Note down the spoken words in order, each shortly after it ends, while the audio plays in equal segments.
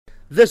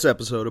This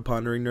episode of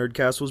Pondering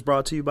Nerdcast was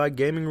brought to you by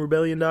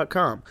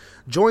GamingRebellion.com.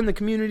 Join the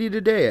community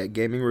today at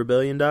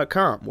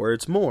GamingRebellion.com, where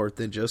it's more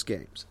than just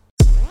games.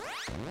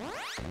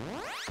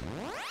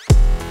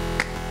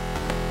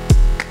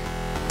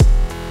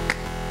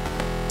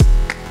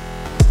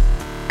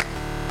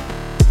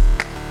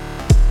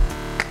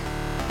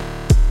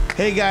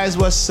 Hey guys,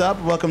 what's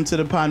up? Welcome to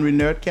the Pondering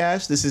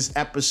Nerdcast. This is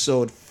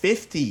episode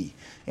 50.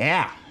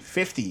 Yeah,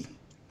 50.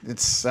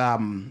 It's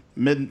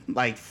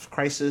mid-life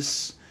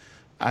crisis.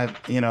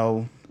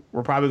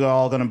 We're probably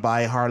all gonna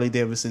buy Harley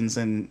Davidsons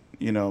and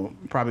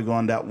probably go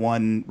on that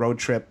one road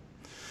trip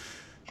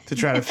to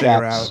try to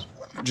figure out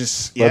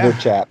leather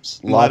chaps,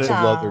 lots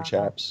of leather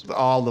chaps,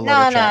 all the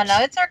leather chaps.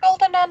 No, it's our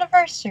golden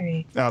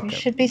anniversary. Okay. We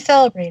should be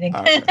celebrating.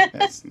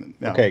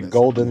 Okay,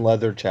 golden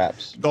leather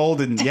chaps.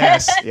 Golden,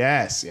 yes.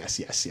 That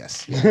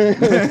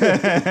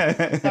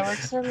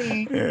works for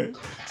me. Yeah.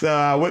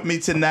 So with me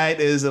tonight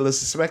is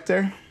Alyssa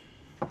Spector.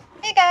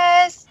 Hey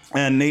guys.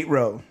 And Nate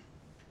Rowe.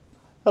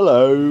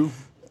 Hello.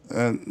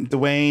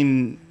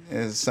 Dwayne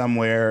is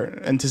somewhere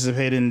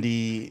anticipating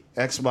the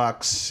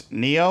Xbox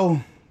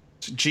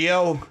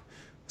Geo,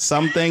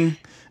 something.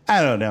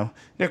 I don't know.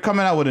 They're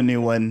coming out with a new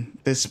one.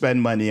 They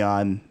spend money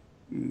on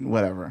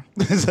whatever.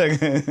 It's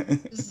like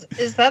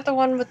is that the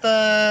one with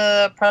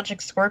the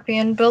Project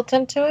Scorpion built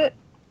into it?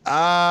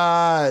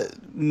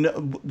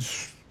 No.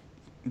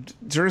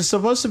 There's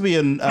supposed to be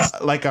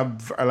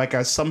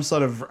some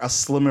sort of a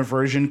slimmer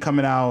version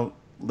coming out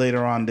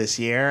later on this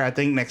year, I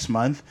think next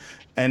month.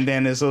 And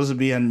then there's supposed to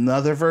be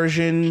another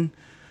version,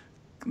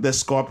 the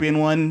Scorpion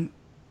one,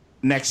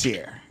 next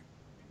year.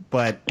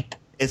 But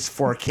it's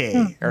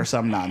 4K or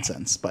some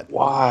nonsense. But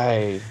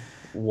why?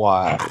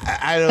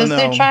 I don't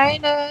know. Because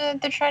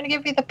they're trying to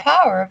give you the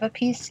power of a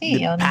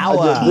PC.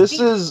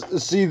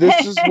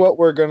 This is what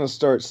we're gonna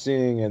start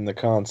seeing in the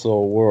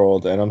console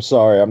world. And I'm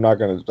sorry,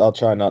 I'll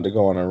try not to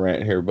go on a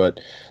rant here, but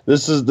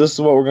this is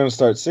what we're gonna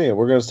start seeing.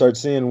 We're gonna start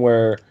seeing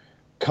where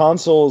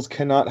consoles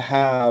cannot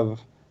have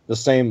the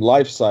same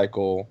life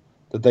cycle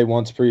that they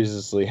once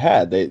previously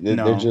had.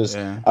 They're just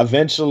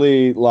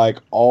eventually, like,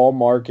 all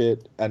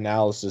market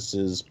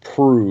analyses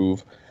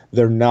prove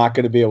they're not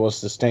going to be able to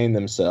sustain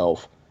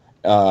themselves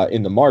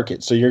in the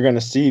market. So you're going to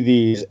see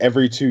these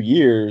every 2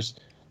 years.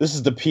 This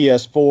is the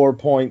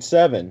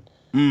PS4.7,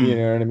 you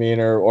know what I mean,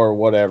 or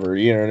whatever,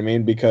 you know what I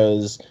mean,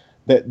 because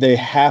they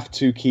have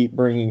to keep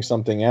bringing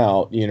something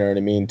out, you know what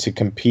I mean, to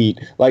compete.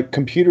 Like,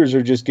 computers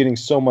are just getting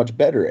so much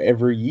better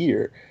every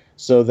year,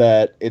 so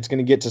that it's going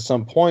to get to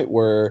some point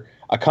where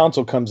a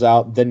console comes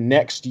out the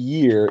next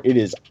year, it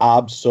is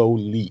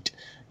obsolete,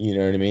 you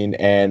know what I mean,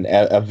 and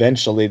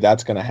eventually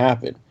that's going to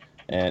happen.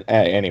 And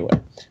anyway,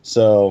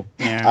 so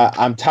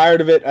I'm tired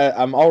of it.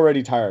 I'm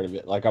already tired of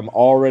it. Like, I'm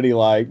already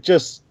like,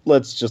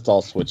 let's just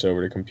all switch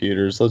over to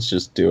computers. Let's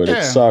just do it. Yeah.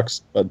 It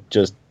sucks, but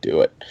just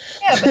do it.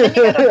 Yeah, but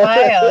then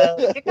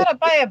you gotta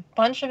buy a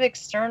bunch of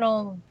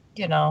external,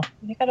 you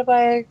gotta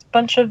buy a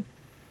bunch of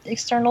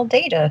external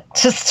data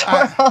to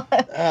store on.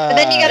 But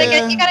then you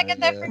gotta get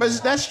that.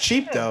 But that's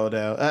cheap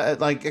though.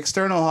 Like,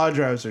 external hard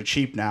drives are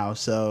cheap now,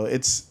 so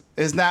it's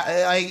not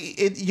like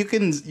it. You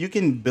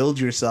can build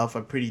yourself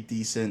a pretty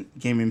decent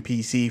gaming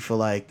PC for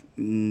like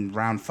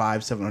around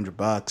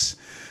 $500-$700.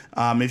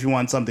 If you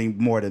want something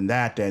more than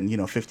that, then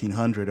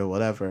 $1,500 or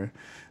whatever.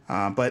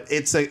 But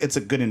it's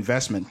a good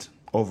investment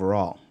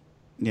overall.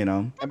 I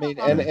mean,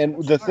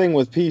 and the thing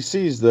with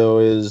PCs though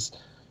is,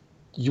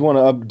 you want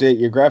to update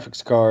your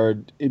graphics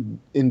card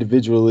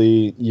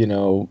individually,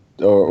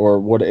 or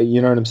what, you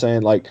know what I'm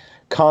saying? Like,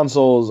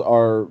 consoles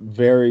are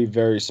very,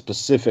 very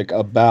specific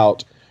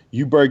about,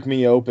 you break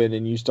me open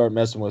and you start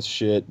messing with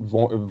shit,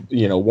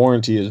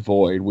 warranty is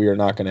void. We are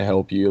not going to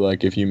help you,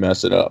 like, if you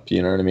mess it up,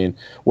 you know what I mean?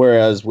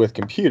 Whereas with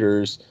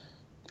computers,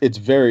 it's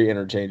very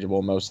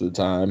interchangeable most of the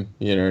time,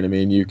 you know what I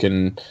mean? You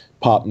can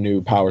pop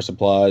new power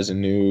supplies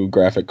and new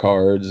graphic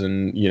cards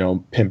and,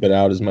 pimp it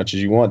out as much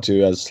as you want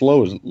to, as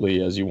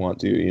slowly as you want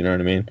to, you know what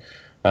I mean?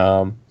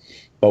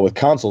 But with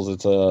consoles,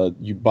 it's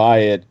you buy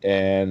it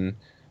and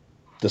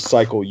the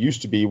cycle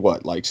used to be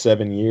like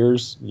 7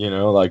 years,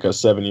 like a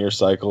 7-year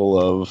cycle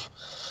of,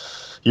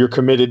 you're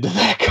committed to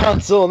that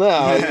console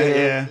now.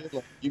 Yeah.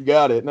 You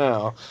got it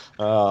now.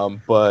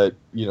 But,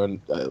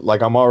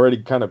 like, I'm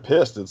already kind of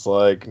pissed. It's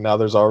like, now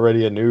there's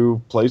already a new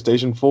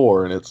PlayStation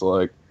 4, and it's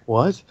like,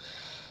 what?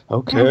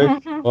 Okay.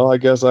 Well, I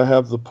guess I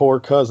have the poor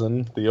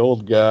cousin, the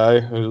old guy,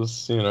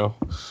 who's,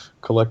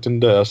 collecting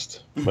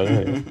dust. But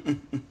anyway.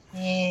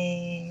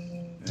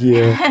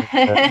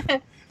 Yeah.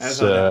 That's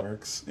how that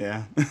works.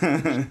 Yeah.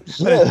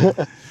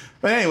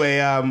 But anyway,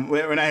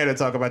 we're not here to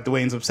talk about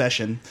Dwayne's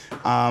obsession.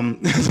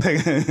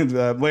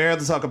 We're here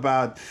to talk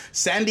about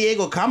San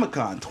Diego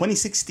Comic-Con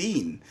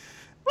 2016.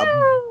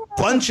 A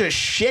bunch of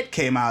shit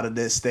came out of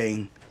this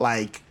thing.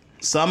 Like,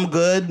 some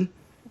good,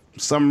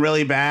 some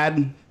really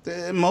bad,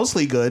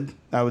 mostly good,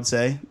 I would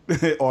say.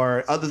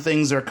 Or other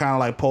things are kind of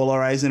like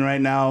polarizing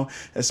right now,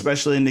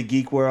 especially in the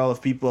geek world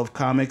of people of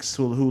comics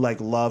who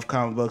like love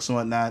comic books and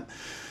whatnot.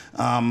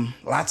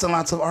 Lots and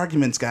lots of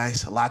arguments,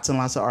 guys. Lots and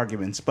lots of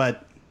arguments.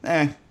 But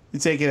You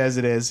take it as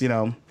it is.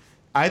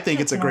 I think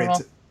it's a great.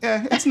 Normal.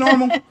 Yeah, it's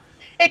normal.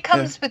 It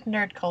comes with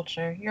nerd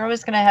culture. You're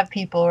always gonna have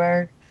people who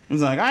are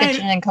It's like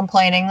bitching and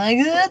complaining,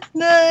 like that's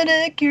not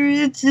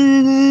accurate.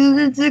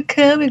 It's a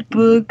comic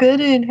book. That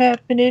didn't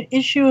happen in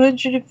issue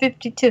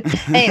 152.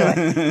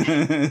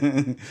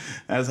 Anyway,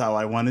 that's how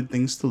I wanted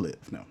things to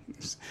live. No.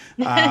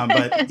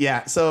 But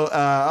yeah, so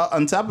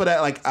on top of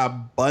that, like a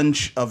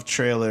bunch of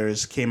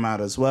trailers came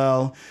out as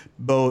well,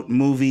 both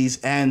movies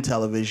and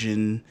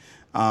television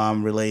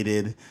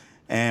related.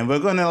 And we're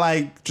going to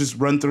like just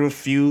run through a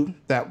few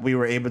that we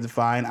were able to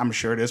find. I'm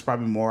sure there's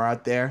probably more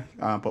out there,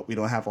 but we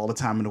don't have all the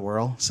time in the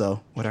world. So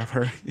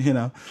whatever,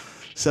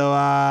 So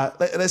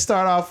let's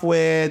start off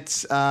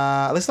with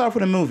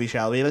a movie,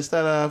 shall we? Let's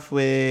start off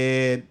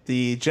with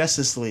the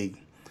Justice League.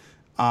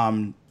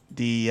 Their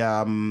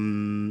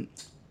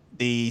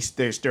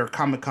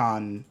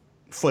Comic-Con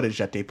footage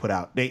that they put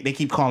out. They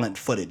keep calling it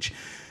footage,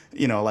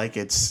 like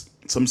it's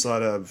some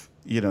sort of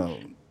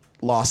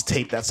lost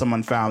tape that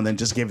someone found and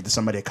just gave it to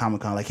somebody at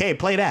Comic-Con, like, hey,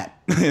 play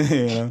that.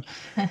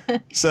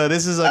 So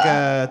this is like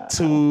a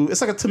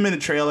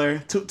 2-minute trailer,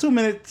 2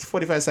 minutes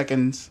 45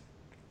 seconds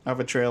of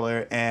a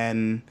trailer.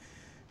 And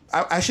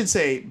I should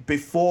say,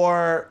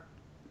 before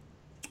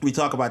we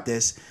talk about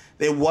this,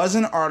 there was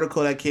an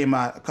article that came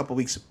out a couple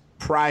weeks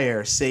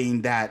prior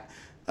saying that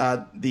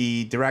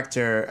the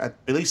director, I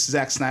believe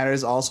Zack Snyder,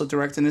 is also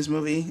directing this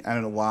movie. I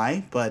don't know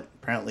why, but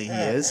apparently he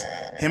is.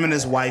 Him and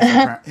his wife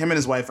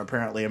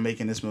apparently are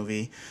making this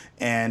movie,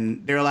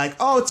 and they're like,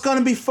 "Oh, it's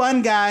gonna be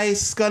fun,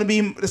 guys.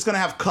 It's gonna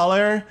have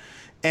color,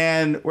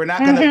 and we're not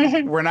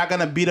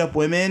gonna beat up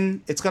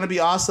women. It's gonna be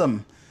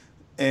awesome."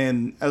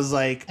 And I was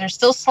like, there's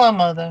still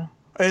slow-mo though.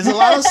 There's a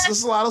lot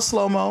of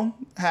slow-mo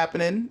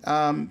happening.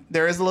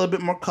 There is a little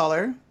bit more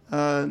color.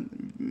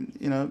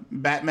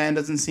 Batman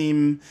doesn't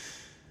seem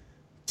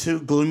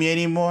too gloomy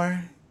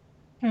anymore.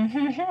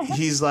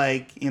 He's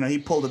like, he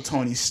pulled a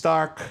Tony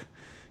Stark.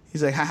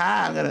 He's like,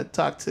 haha, I'm gonna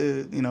talk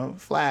to,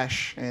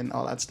 Flash and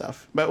all that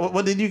stuff. But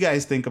what did you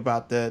guys think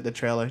about the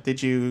trailer?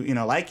 Did you,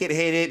 like it,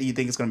 hate it? You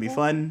think it's gonna be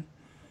fun?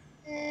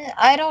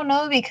 I don't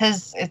know,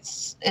 because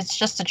it's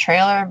just a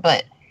trailer,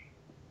 but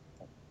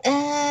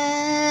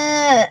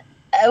I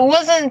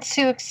wasn't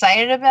too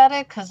excited about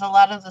it because a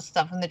lot of the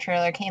stuff in the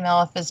trailer came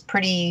off as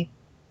pretty,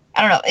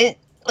 I don't know, it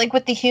like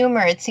with the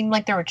humor, it seemed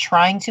like they were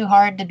trying too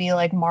hard to be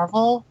like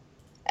Marvel.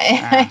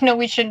 I know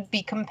we shouldn't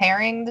be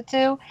comparing the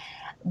two,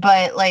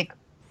 but like,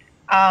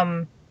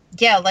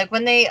 yeah, like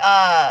when they,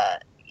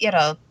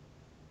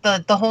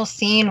 the whole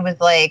scene with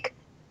like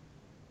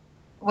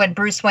when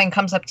Bruce Wayne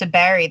comes up to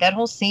Barry, that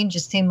whole scene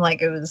just seemed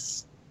like it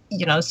was,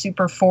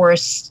 super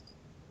forced.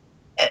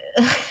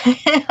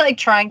 Like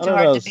trying too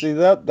hard to be. See,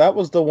 that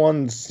was the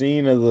one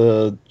scene of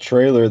the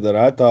trailer that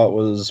I thought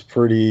was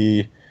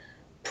pretty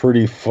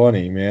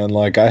funny, man.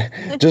 Like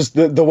just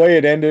the way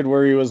it ended,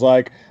 where he was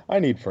like, "I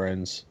need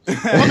friends."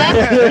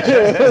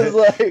 It was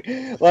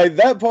like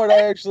that part.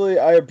 I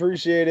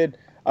appreciated.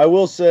 I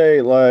will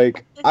say,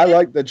 like, I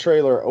like the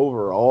trailer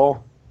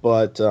overall,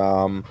 but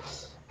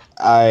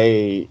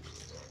I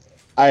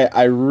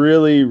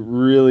really,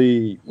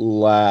 really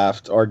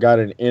laughed or got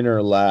an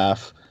inner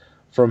laugh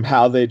from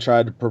how they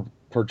tried to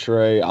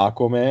portray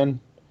Aquaman.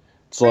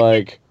 It's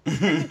like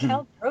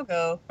Khal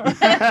Drogo.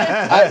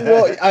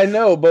 I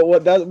know,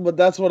 but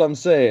that's what I'm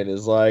saying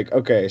is like,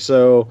 okay,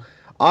 so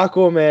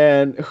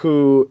Aquaman,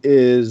 who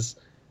is,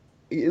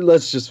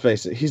 let's just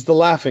face it, he's the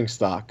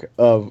laughingstock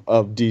of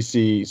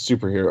DC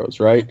superheroes,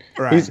 right?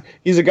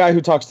 He's a guy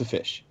who talks to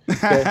fish.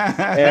 Okay?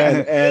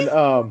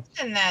 and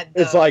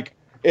it's like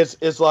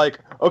it's like,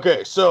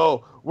 okay,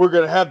 so we're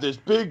gonna have this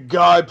big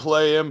guy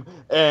play him,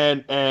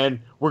 and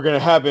we're gonna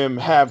have him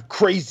have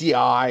crazy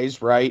eyes,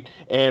 right?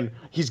 And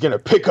he's gonna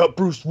pick up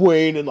Bruce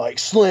Wayne and like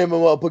slam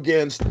him up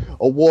against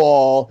a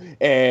wall,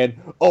 and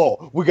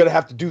we're gonna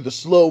have to do the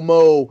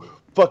slow-mo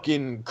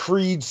fucking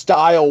Creed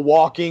style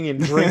walking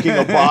and drinking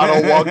a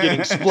bottle while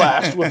getting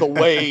splashed with a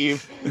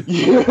wave.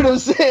 You know what I'm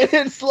saying?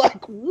 It's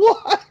like,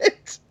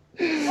 what?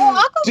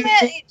 Well,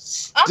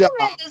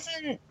 Aquaman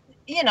doesn't,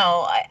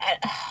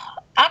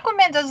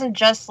 Aquaman doesn't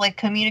just like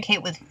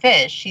communicate with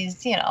fish.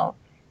 He's, he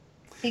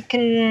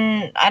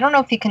can, I don't know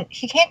if he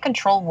can't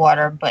control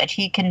water, but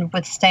he can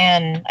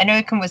withstand, I know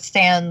he can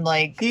withstand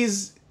like.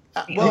 He's,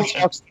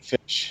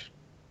 fish.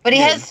 But he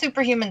has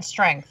superhuman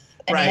strength.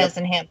 And he has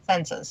enhanced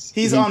senses.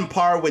 He's on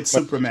par with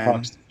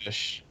Superman.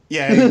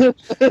 Yeah.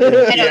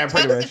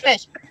 Pretty much.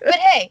 Fish. But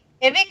hey,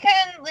 if he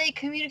can like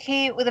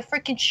communicate with a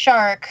freaking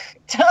shark,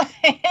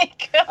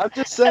 I'm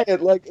just saying,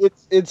 like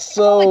it's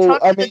so.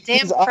 I mean,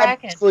 he's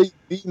obviously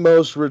the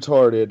most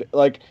retarded.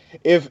 Like,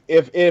 if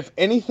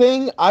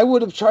anything, I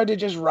would have tried to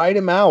just write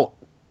him out.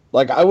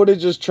 Like, I would have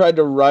just tried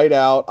to write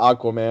out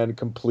Aquaman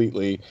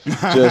completely.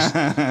 Just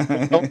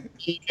don't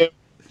need him.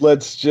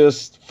 Let's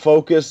just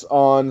focus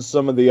on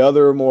some of the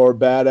other more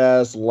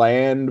badass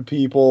land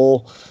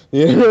people.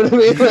 You know what I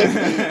mean?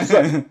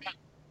 Like,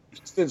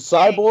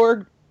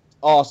 Cyborg,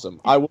 awesome.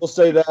 I will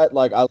say that,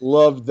 like, I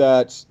loved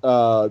that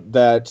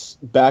that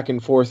back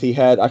and forth he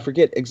had. I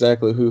forget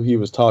exactly who he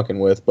was talking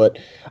with, but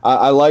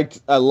I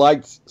liked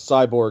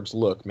Cyborg's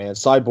look, man.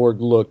 Cyborg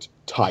looked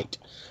tight.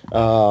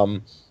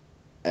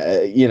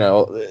 You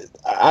know,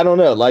 I don't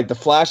know. Like, the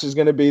Flash is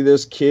going to be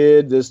this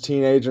kid, this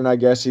teenager, and I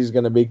guess he's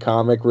going to be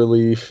comic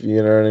relief.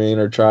 You know what I mean,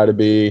 or try to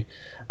be.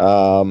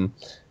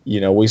 You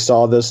know, we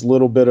saw this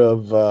little bit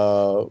of.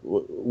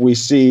 We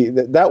see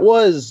that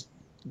was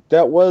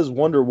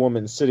Wonder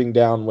Woman sitting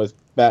down with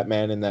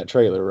Batman in that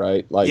trailer,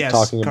 right? Like, Yes,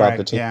 talking about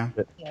the correct,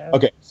 team. Yeah.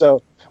 Okay,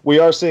 so we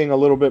are seeing a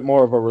little bit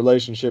more of a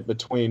relationship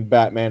between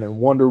Batman and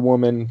Wonder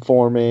Woman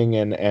forming,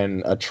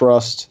 and a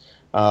trust.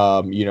 You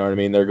know what I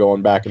mean? They're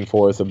going back and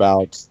forth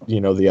about,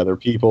 you know, the other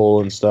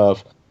people and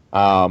stuff.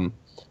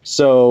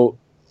 So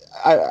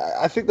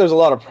I think there's a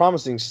lot of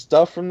promising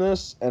stuff from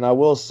this, and I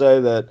will say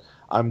that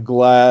I'm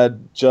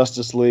glad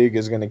Justice League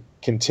is going to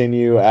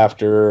continue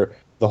after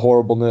the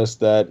horribleness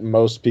that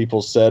most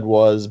people said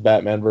was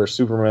Batman vs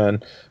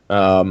Superman.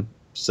 But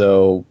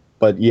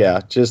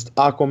yeah, just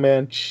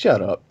Aquaman,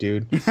 shut up,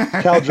 dude.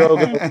 Khal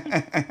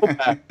Drogo, go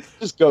back.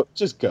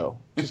 Just go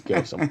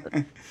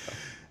somewhere.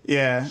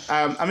 Yeah,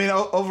 I mean,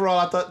 overall,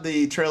 I thought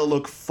the trailer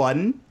looked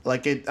fun.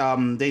 Like, it,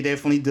 they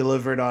definitely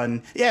delivered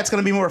on. Yeah, it's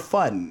gonna be more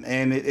fun,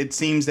 and it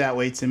seems that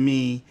way to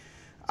me.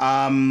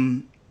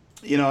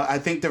 You know, I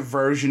think the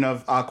version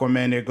of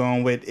Aquaman they're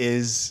going with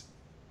is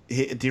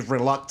the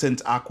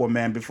reluctant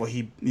Aquaman before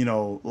he, you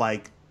know,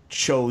 like,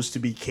 chose to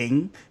be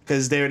king.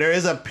 Because there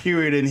is a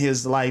period in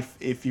his life,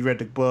 if you read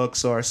the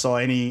books or saw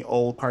any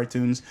old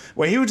cartoons,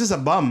 where he was just a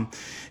bum.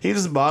 He was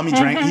just a bum.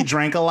 He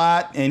drank a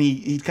lot, and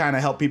he kind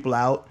of helped people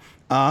out.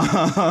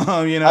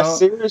 You know, I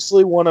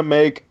seriously want to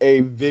make a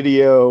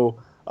video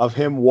of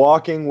him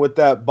walking with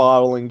that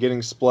bottle and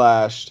getting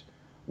splashed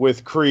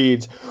with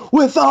Creed's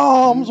 "With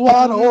Arms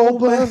Wide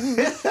Open."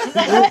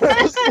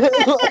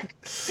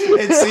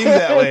 It seemed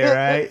that way,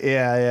 right?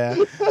 Yeah.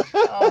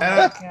 Oh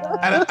my God.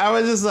 And I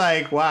was just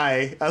like,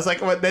 why? I was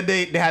like, well, then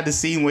they had the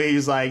scene where he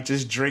was like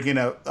just drinking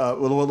a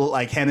little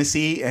like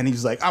Hennessy, and he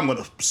was like, I'm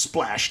gonna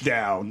splash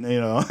down, you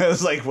know. It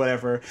was like,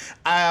 whatever.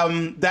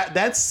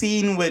 That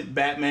scene with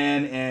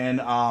Batman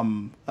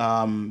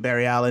and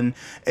Barry Allen,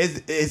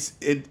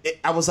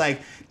 I was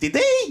like, did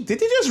they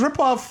just rip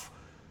off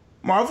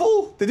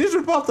Marvel? Did they just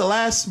rip off the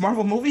last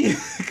Marvel movie?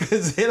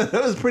 Because it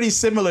was pretty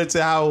similar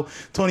to how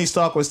Tony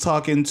Stark was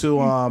talking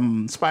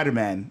to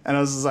Spider-Man, and I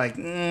was just like,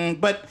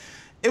 but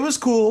it was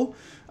cool.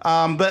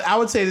 But I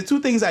would say the two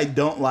things I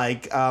don't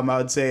like, I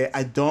would say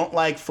I don't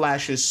like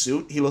Flash's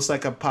suit. He looks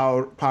like a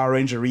Power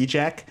Ranger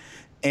reject,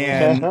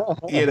 and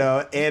you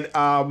know, and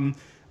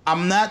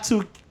I'm not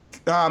too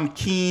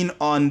keen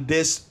on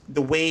this.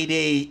 The way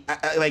they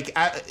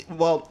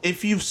well,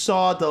 if you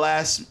saw the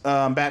last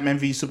Batman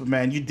v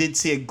Superman, you did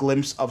see a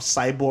glimpse of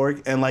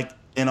Cyborg and like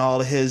in all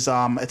his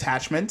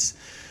attachments,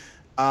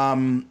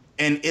 and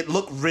it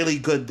looked really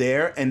good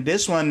there. And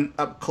this one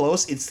up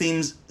close, it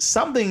seems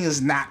something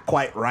is not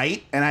quite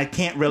right, and I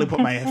can't really put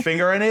my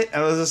finger in it.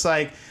 And I was just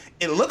like,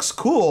 it looks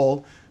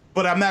cool,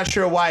 but I'm not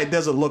sure why it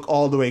doesn't look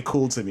all the way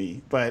cool to me.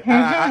 But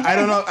I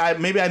don't know.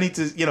 Maybe I need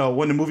to, you know,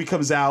 when the movie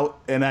comes out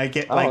and I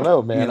get like, I don't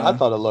know, man. You know, I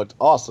thought it looked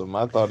awesome.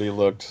 I thought he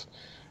looked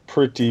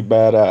pretty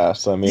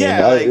badass. I mean,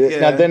 Yeah,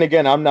 now then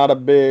again, I'm not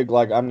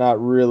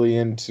really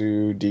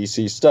into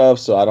DC stuff,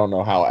 so I don't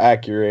know how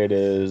accurate it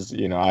is.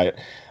 You know,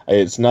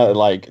 it's not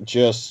like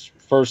just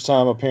first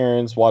time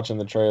appearance watching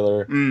the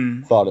trailer.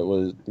 Thought it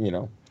was, you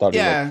know, thought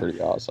it looked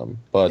pretty awesome.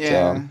 But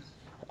Yeah.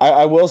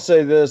 I will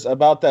say this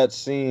about that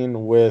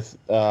scene with,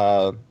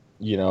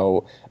 you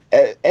know,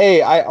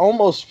 I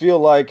almost feel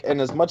like,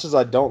 and as much as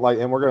I don't like,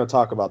 and we're going to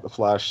talk about the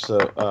Flash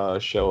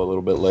show a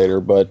little bit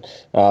later, but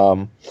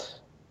I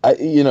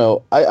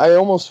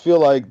almost feel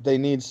like they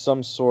need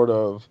some sort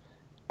of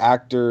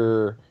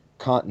actor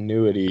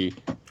continuity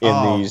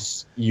in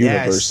these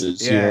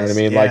universes. You know what I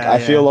mean? Like, I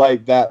feel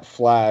like that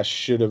Flash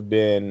should have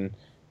been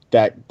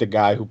the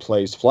guy who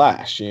plays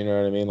Flash. You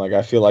know what I mean? Like,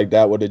 I feel like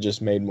that would have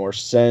just made more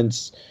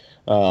sense.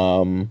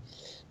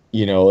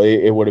 You know,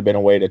 it would have been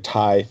a way to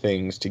tie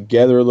things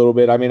together a little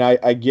bit. I mean,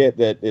 I get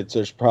that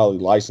there's probably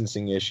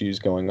licensing issues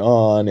going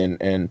on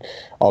and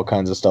all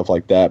kinds of stuff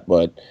like that,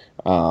 but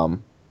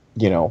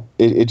you know,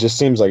 it just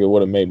seems like it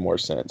would have made more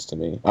sense to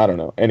me. I don't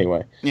know.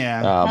 Anyway,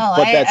 but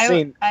that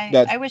scene,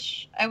 I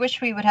wish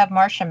we would have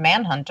Martian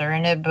Manhunter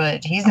in it,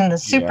 but he's in the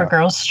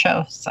Supergirl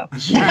show. So,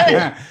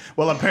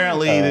 well,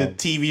 apparently the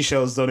TV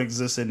shows don't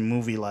exist in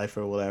movie life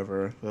or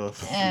whatever. Whatever.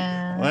 So,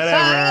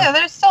 yeah,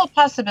 there's still a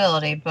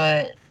possibility,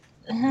 but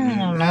I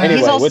don't know. Anyway,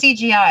 he's all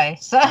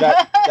CGI. So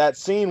that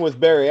scene with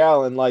Barry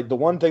Allen, like, the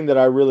one thing that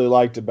I really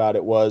liked about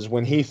it was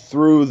when he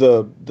threw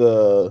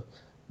the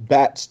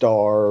Bat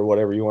Star or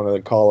whatever you want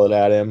to call it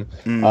at him,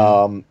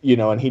 you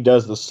know, and he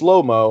does the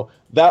slow-mo.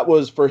 That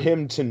was for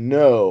him to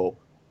know,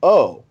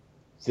 oh,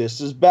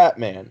 this is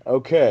Batman.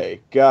 Okay,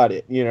 got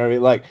it. You know what I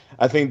mean? Like,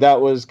 I think that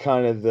was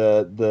kind of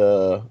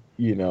the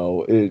you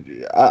know,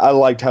 I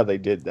liked how they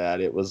did that.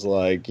 It was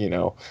like, you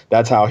know,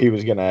 that's how he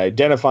was going to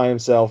identify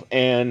himself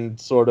and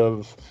sort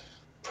of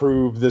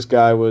prove this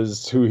guy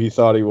was who he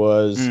thought he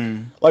was.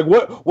 Mm. Like,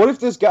 what if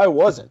this guy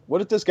wasn't?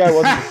 What if this guy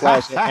wasn't the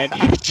Flash and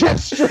he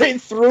just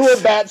straight threw a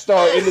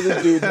Batstar into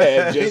this dude's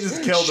head? He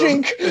just killed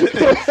him.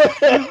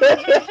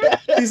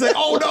 He's like,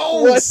 oh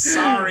no, What?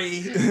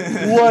 sorry.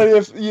 What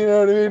if, you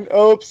know what I mean?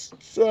 Oops,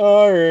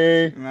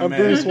 sorry. My I'm man.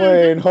 Bruce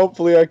Wayne.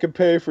 Hopefully I could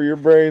pay for your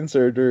brain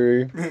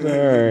surgery.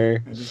 Sorry.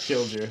 I just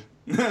killed you.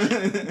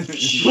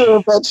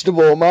 Sure,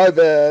 vegetable, my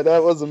bad.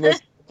 That was a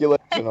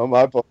miscalculation on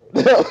my part.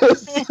 That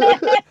was...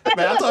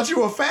 Man, I thought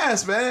you were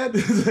fast, man.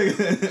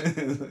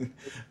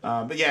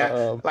 But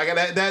yeah, like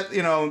that,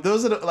 you know,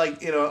 those are the,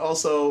 like, you know,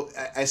 also,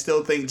 I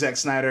still think Zack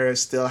Snyder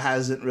still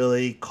hasn't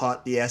really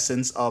caught the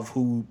essence of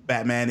who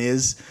Batman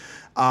is.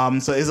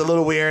 So it's a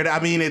little weird. I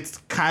mean, it's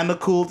kind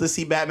of cool to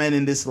see Batman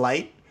in this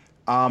light,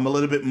 a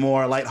little bit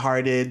more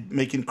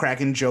lighthearted,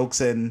 cracking jokes,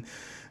 and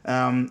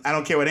I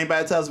don't care what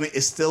anybody tells me.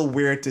 It's still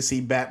weird to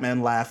see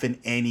Batman laugh in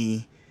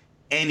any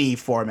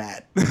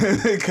format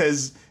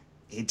because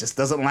he just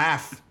doesn't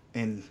laugh,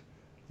 and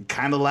he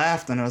kind of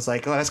laughed, and I was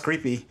like, oh, that's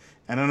creepy.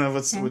 I don't know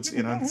what's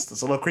you know, it's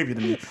a little creepy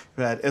to me,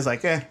 but it's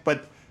like,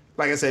 but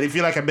like I said, if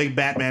you're like a big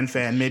Batman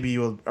fan, maybe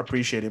you'll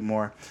appreciate it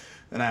more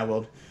than I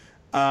will.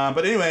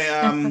 But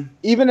anyway,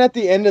 even at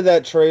the end of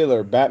that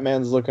trailer,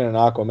 Batman's looking at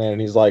Aquaman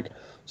and he's like,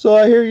 "So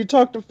I hear you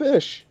talk to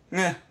fish."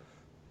 yeah,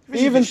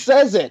 He even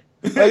says it.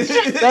 Like,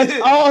 that's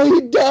all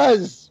he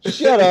does.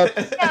 Shut up.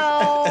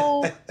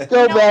 No.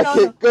 Go No, back. no,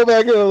 no. Go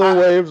back into the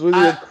waves with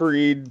your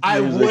Creed. I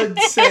music. would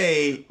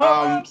say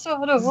I'm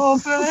sort of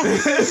open.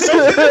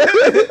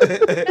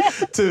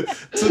 to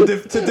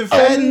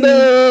defend.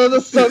 Under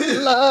the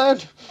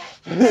sunlight.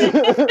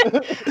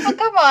 But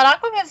come on,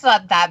 Aquaman's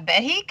not that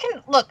bad. He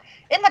can look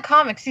in the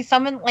comics. He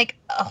summoned like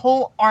a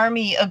whole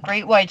army of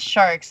great white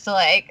sharks to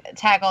like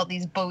attack all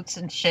these boats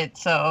and shit.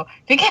 So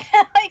if he can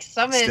like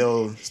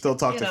summon, Still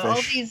talk to all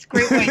fish. these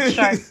great white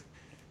sharks,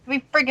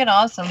 it'd be freaking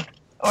awesome.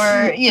 Or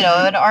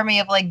an army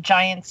of like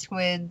giant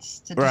squids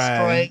to destroy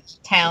Right.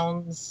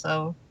 towns.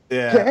 So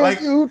Yeah, Can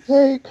like you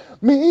take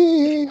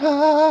me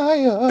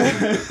higher?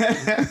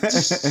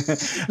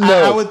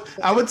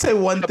 I would say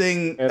one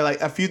thing,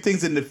 like a few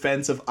things in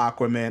defense of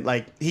Aquaman.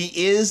 Like he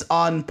is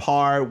on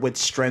par with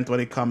strength when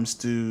it comes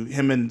to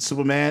him and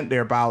Superman. They're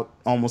about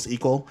almost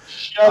equal.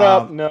 Shut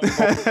up. No.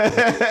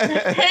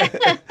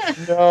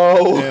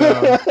 No.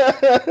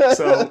 Yeah.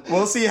 So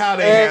we'll see how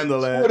they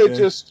handle it. Would have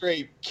just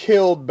straight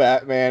killed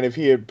Batman if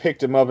he had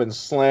picked him up and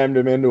slammed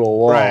him into a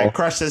wall. Right,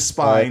 crush his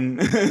spine.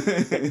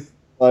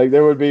 Like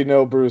there would be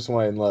no Bruce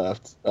Wayne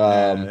left.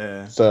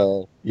 Yeah.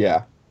 So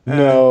yeah.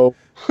 No.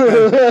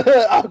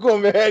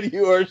 Aquaman,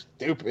 you are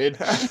stupid.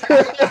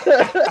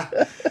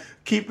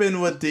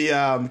 Keeping with the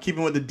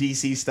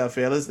DC stuff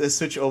here, let's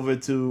switch over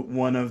to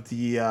one of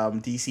the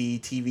DC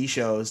TV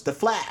shows, The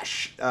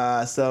Flash.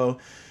 So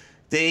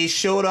they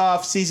showed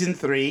off season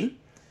 3,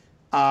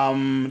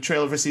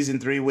 trailer for season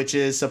 3, which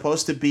is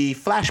supposed to be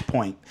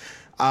Flashpoint.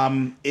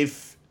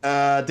 If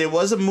there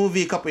was a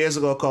movie a couple years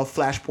ago called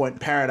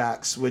Flashpoint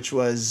Paradox, which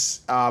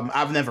was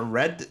I've never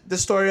read the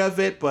story of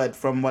it, but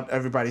from what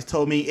everybody's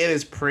told me, it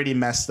is pretty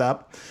messed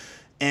up.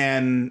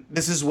 And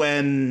this is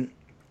when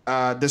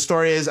the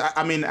story is.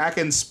 I mean, I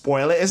can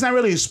spoil it. It's not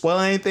really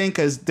spoiling anything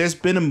because there's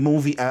been a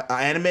movie, an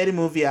animated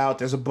movie out.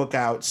 There's a book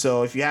out.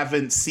 So if you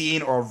haven't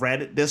seen or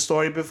read this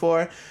story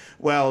before,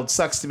 well, it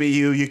sucks to be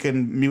you. You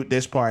can mute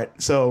this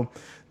part. So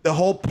the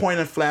whole point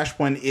of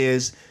Flashpoint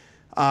is.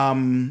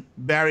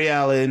 Barry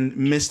Allen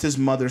missed his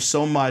mother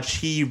so much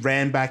he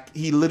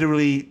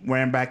literally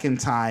ran back in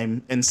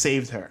time and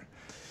saved her.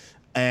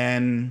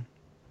 And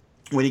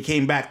when he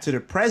came back to the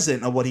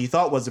present, or what he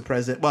thought was the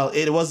present, well,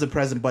 it was the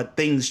present, but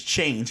things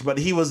changed. But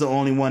he was the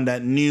only one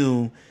that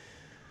knew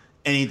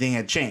anything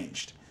had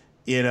changed,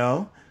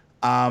 but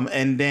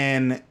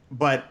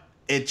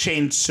it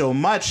changed so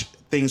much,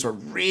 things were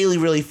really,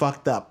 really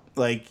fucked up.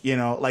 Like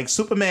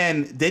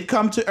Superman did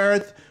come to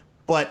Earth,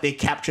 but they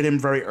captured him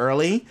very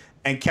early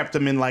and kept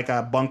him in like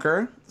a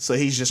bunker, so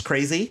he's just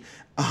crazy.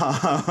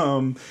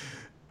 Aquaman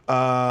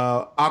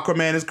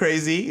is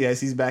crazy. Yes,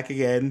 he's back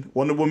again.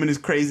 Wonder Woman is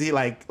crazy,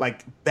 like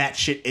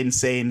batshit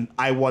insane.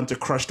 I want to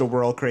crush the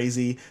world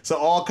crazy. So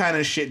all kind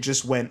of shit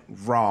just went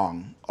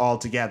wrong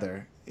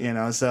altogether.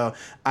 So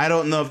I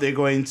don't know if they're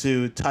going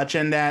to touch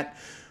on that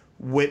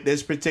with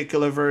this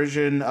particular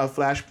version of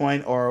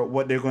Flashpoint, or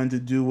what they're going to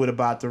do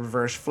about the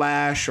Reverse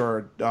Flash,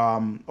 or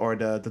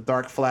the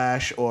Dark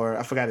Flash, or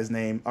I forgot his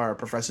name, or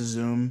Professor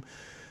Zoom.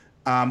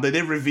 They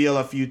did reveal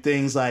a few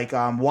things, like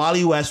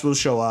Wally West will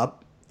show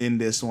up in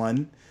this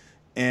one,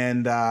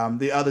 and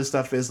the other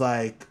stuff is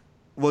like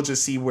we'll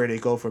just see where they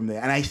go from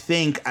there. And I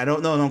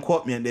don't know, don't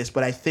quote me on this,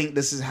 but I think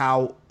this is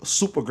how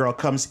Supergirl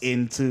comes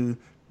into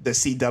the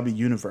CW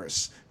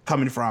universe,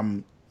 coming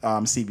from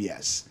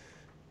CBS.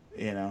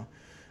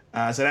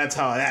 So that's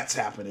how that's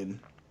happening,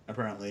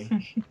 apparently.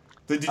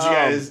 Did you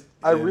guys...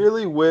 I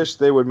really wish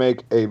they would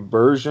make a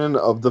version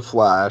of The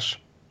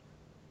Flash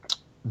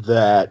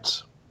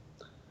that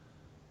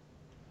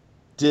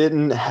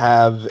didn't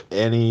have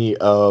any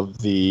of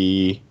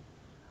the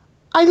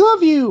I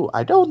love you.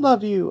 I don't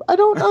love you. I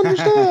don't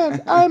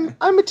understand. I'm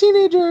a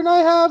teenager and I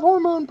have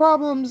hormone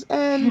problems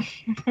and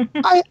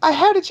I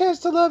had a chance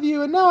to love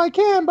you and now I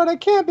can, but I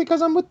can't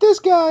because I'm with this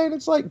guy. And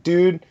it's like,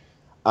 dude,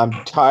 I'm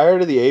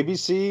tired of the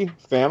ABC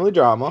family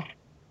drama.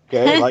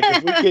 Okay, like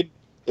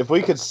if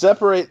we could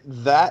separate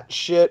that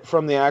shit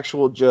from the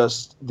actual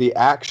just the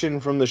action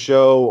from the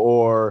show,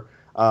 or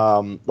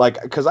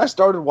like, because I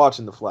started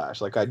watching The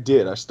Flash, like I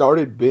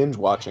started binge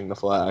watching The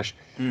Flash,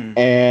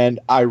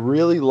 and I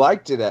really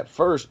liked it at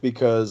first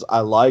because I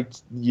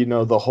liked,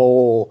 the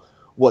whole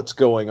what's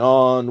going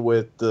on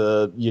with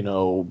the,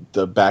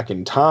 the back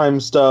in time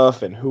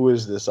stuff and who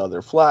is this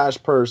other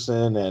Flash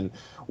person and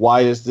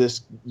why is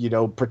this,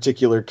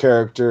 particular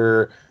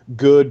character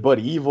good but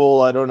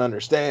evil? I don't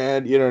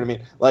understand. You know what I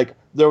mean? Like,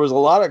 there was a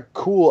lot of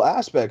cool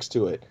aspects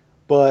to it,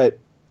 but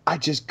I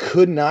just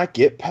could not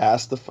get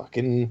past the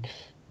fucking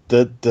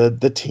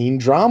the teen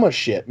drama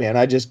shit, man.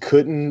 I just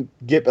couldn't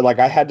get, like,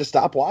 I had to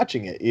stop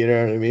watching it. You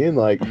know what I mean?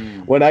 Like,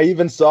 when I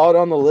even saw it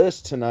on the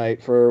list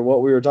tonight for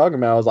what we were talking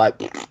about, I was like,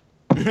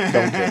 don't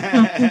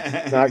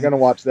care. Not gonna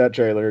watch that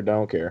trailer.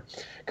 Don't care.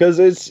 Because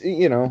it's,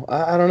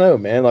 I don't know,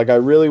 man. Like, I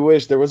really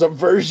wish there was a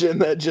version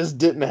that just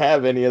didn't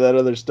have any of that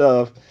other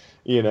stuff,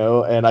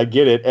 and I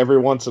get it. Every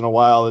once in a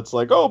while, it's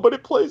like, oh, but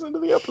it plays into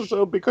the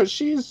episode because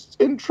she's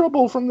in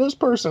trouble from this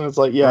person. It's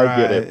like, yeah, right,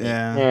 I get it.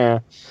 Yeah.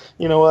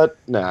 You know what?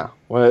 Nah.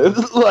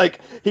 Like,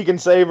 he can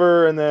save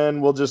her, and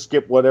then we'll just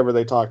skip whatever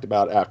they talked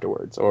about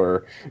afterwards.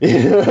 Or,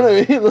 you know what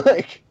I mean?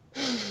 Like,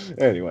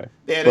 anyway.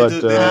 Yeah,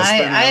 but,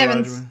 I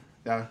haven't...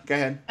 Yeah, go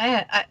ahead.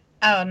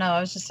 Oh, no, I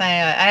was just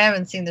saying, I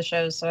haven't seen the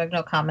show, so I have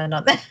no comment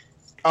on that.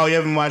 Oh, you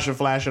haven't watched The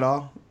Flash at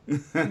all? No.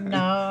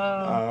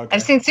 Oh, okay.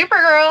 I've seen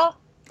Supergirl.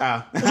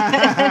 Oh.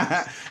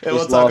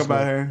 We'll talk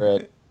about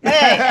her.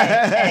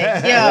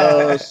 Hey,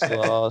 yo.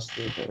 Lost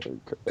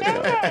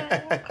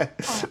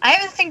I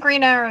haven't seen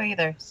Green Arrow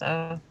either,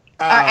 so...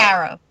 or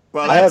Arrow.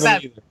 Well, I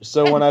haven't either.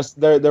 So when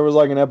there was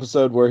like an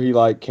episode where he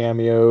like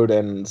cameoed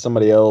and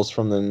somebody else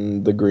from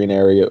the Green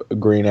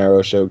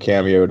Arrow show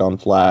cameoed on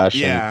Flash.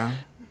 Yeah. And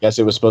I guess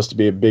it was supposed to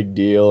be a big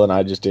deal, and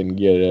I just didn't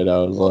get it. I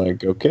was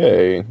like,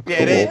 okay.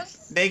 Yeah, cool.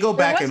 they go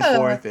back and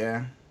forth.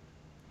 Yeah.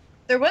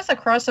 There was a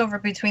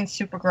crossover between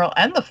Supergirl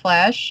and the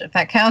Flash, if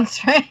that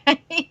counts, right?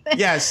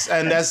 Yes,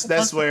 and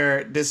that's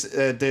where this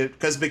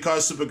because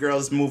Supergirl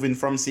is moving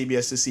from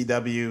CBS to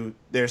CW,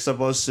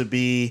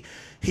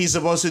 he's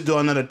supposed to do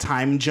another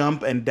time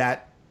jump, and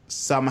that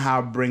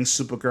somehow brings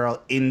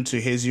Supergirl into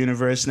his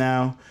universe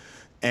now.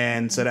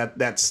 And so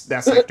that's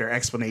like their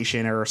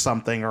explanation or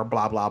something, or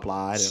blah blah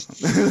blah. It's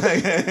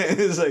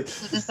like,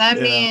 so does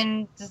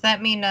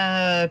that mean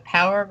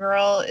Power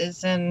Girl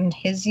is in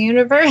his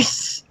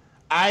universe?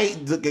 I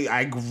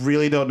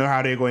really don't know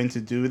how they're going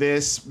to do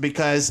this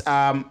because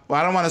I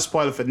don't want to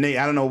spoil it for Nate.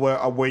 I don't know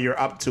where you're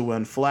up to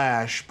in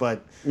Flash,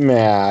 but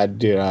nah,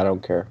 dude, I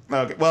don't care.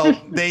 Okay, well,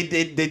 they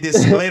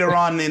later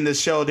on in the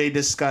show they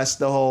discussed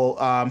the whole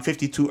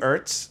 52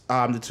 Earths,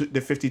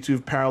 the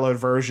 52 parallel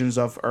versions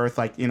of Earth,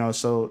 like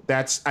So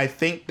I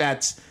think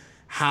that's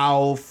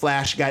how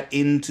Flash got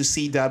into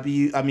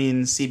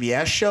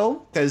CBS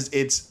show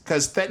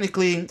because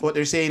technically what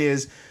they're saying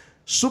is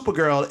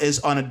Supergirl is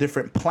on a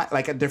different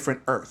like a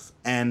different Earth,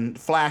 and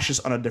Flash is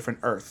on a different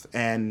Earth,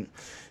 and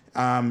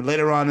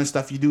later on and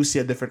stuff, you do see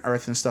a different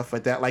Earth and stuff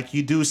like that. Like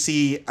you do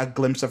see a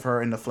glimpse of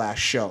her in the Flash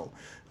show.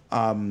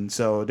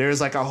 So there's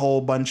like a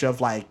whole bunch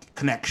of like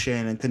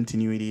connection and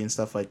continuity and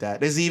stuff like that.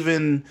 There's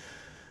even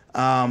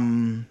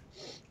rumor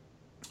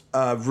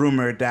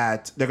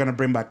that they're gonna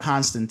bring back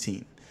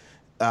Constantine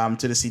to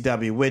the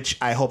CW, which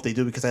I hope they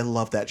do because I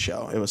love that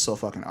show. It was so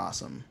fucking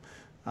awesome.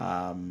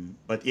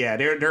 But yeah,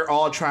 they're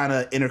all trying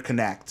to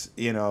interconnect,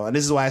 and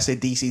this is why I say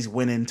DC's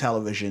winning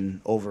television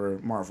over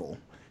Marvel,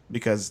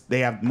 because they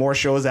have more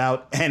shows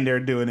out and they're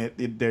doing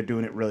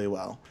it really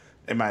well,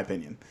 in my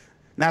opinion.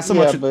 Not so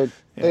much, but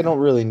they don't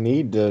really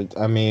need to.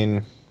 I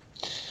mean,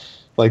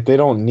 like, they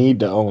don't need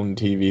to own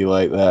TV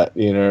like that.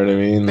 You know what I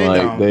mean?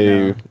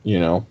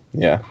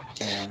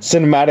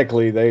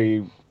 Cinematically,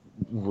 they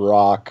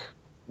rock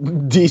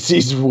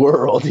DC's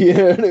world. You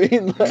know what I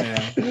mean?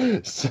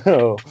 Like,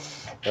 so.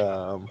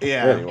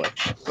 Anyway,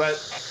 but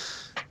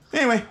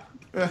anyway,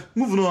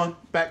 moving on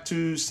back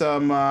to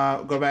some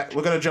we're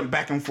gonna jump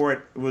back and forth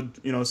with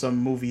some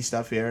movie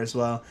stuff here as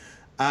well.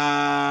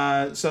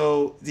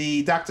 So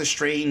the Doctor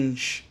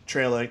Strange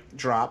trailer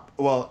dropped.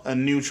 Well, a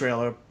new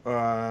trailer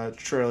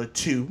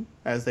 2,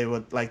 as they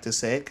would like to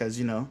say it,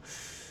 because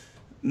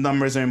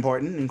numbers are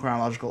important in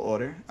chronological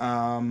order.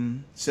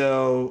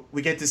 So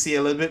we get to see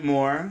a little bit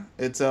more.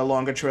 It's a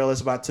longer trailer.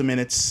 It's about 2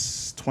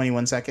 minutes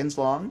 21 seconds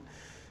long.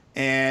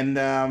 And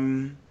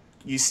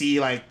you see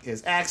like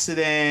his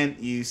accident,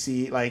 you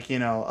see like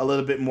a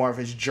little bit more of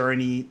his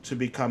journey to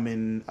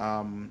becoming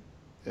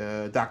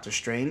Doctor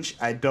Strange.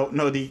 I don't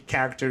know the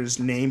character's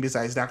name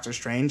besides Doctor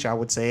Strange. I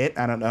would say it.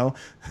 I don't know.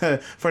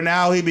 For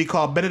now, he'd be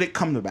called Benedict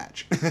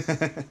Cumberbatch.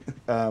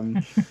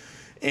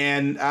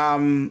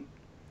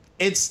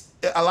 It's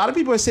a lot of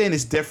people are saying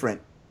it's different.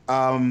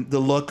 The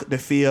look, the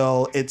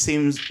feel, it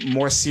seems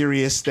more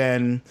serious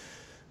than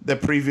the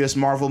previous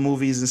Marvel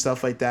movies and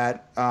stuff like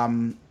that.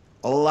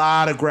 A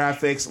lot of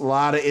graphics, a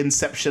lot of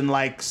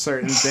Inception-like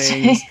certain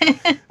things.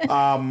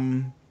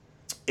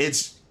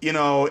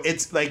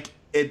 It's like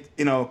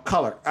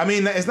color. I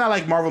mean, it's not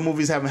like Marvel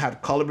movies haven't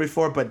had color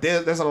before, but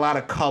there's a lot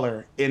of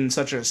color in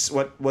such a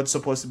what's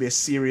supposed to be a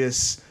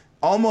serious,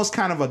 almost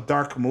kind of a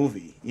dark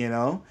movie,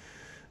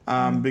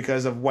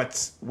 because of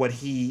what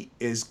he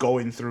is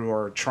going through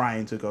or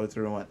trying to go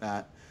through and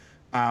whatnot.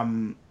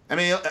 I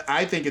mean,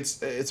 I think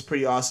it's a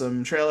pretty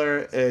awesome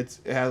trailer. It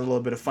has a little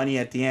bit of funny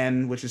at the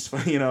end, which is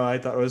funny. I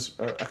thought it was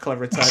a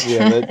clever touch.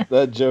 Yeah,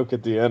 that joke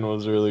at the end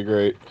was really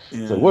great. Yeah.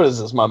 It's like, what is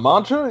this, my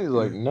mantra? He's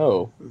like,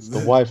 no, it's the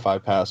Wi-Fi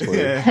password.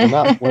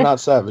 Yeah. We're not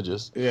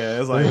savages.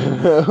 Yeah, it's like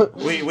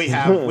we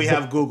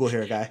have Google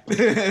here, guy.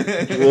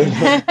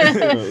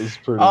 It was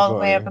pretty All funny,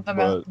 the way up in the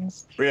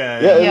mountains. Yeah,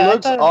 Yeah. it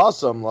looks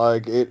awesome.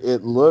 Like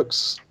it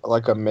looks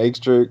like a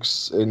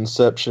Matrix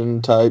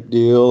Inception type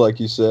deal, like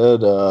you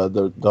said.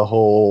 The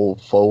whole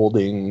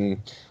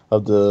folding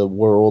of the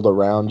world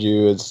around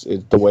you. It's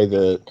the way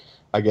that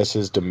I guess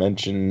his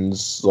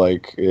dimensions.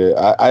 Like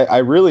I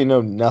really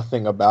know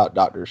nothing about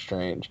Doctor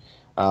Strange,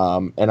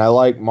 and I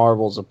like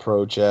Marvel's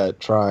approach at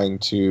trying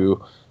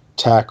to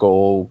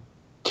tackle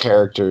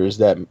characters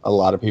that a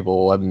lot of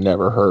people have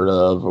never heard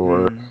of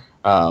or.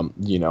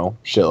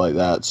 Shit like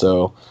that.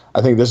 So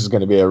I think this is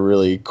going to be a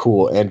really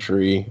cool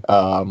entry.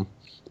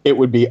 It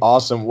would be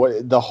awesome.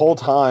 The whole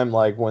time,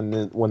 like when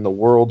the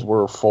worlds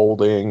were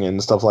folding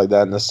and stuff like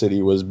that, and the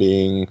city was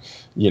being,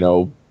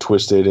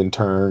 twisted and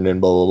turned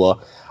and blah blah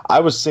blah. I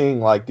was seeing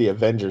like the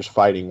Avengers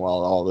fighting while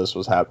all this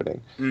was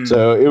happening.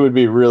 So it would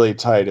be really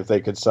tight if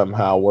they could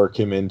somehow work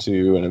him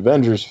into an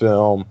Avengers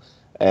film,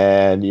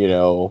 and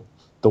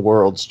the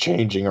world's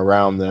changing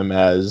around them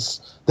as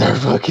they're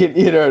fucking,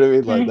 you know what I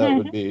mean? Like, that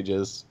would be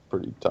just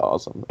pretty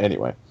awesome.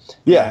 Anyway,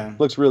 yeah,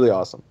 looks really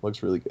awesome.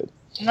 Looks really good.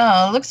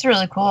 No, it looks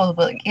really cool.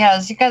 But yeah,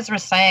 as you guys were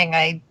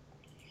saying,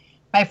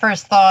 my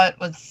first thought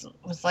was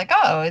like,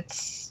 oh,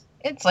 it's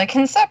like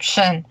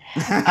Inception,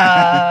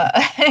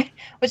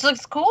 which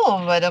looks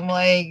cool. But I'm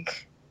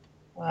like,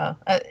 wow.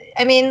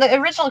 I mean, the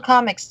original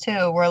comics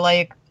too were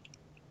like,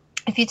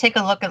 if you take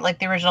a look at like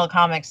the original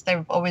comics,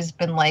 they've always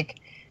been like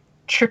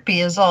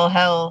trippy as all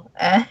hell.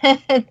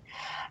 And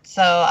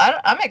so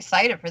I'm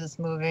excited for this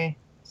movie.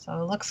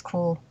 So it looks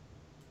cool.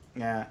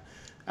 Yeah,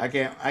 I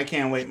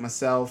can't wait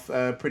myself.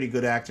 Pretty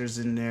good actors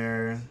in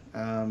there,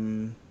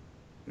 and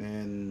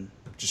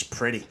just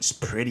pretty,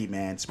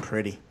 man. It's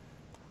pretty.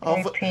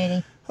 Very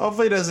pretty.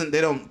 Hopefully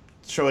they don't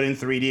show it in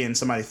 3D and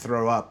somebody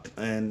throw up,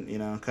 and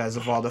because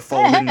of all the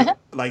folding,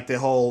 like the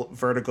whole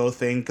vertigo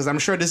thing. Because I'm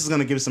sure this is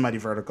gonna give somebody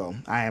vertigo.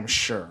 I am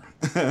sure.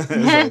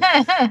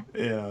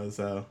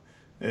 So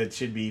it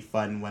should be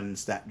fun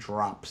once that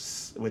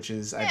drops, which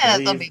is I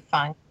believe it'll be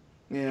fun.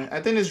 Yeah,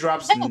 I think this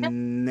drops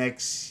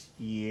next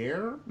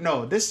year.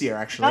 No, this year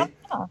actually.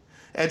 Oh.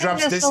 It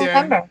drops this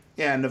November. year.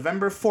 Yeah,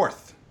 November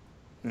 4th.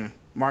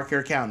 Mark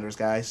your calendars,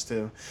 guys,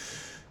 to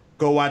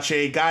go watch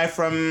a guy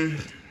from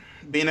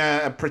being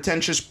a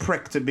pretentious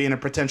prick to being a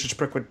pretentious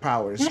prick with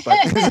powers. But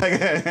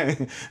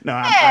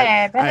no,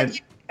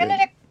 Benedict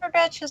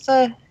Cumberbatch is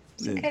a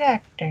good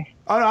actor.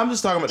 Oh no, I'm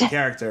just talking about the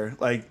character.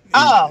 Like,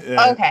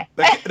 okay.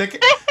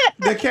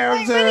 The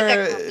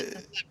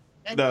character.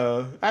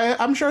 No,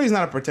 I'm sure he's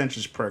not a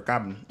pretentious prick. I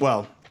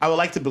would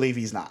like to believe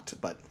he's not,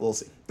 but we'll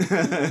see.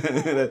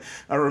 That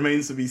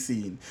remains to be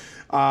seen.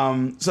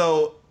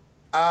 So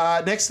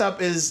next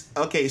up is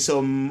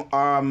so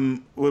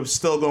we're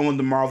still going with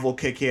the Marvel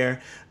kick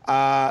here.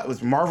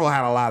 Marvel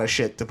had a lot of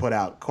shit to put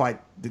out. Quite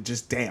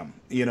just damn,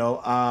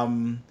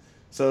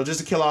 So just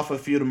to kill off a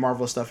few of the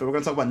Marvel stuff, we're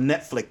gonna talk about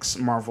Netflix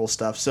Marvel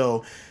stuff.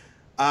 So.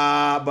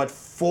 But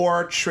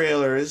 4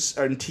 trailers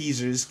and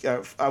teasers.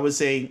 I would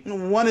say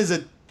one is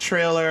a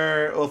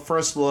trailer or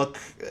first look,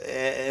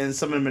 and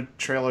some of them are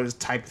trailers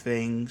type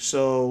thing.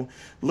 So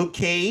Luke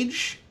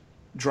Cage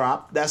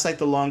dropped. That's like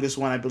the longest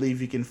one I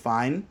believe you can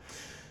find.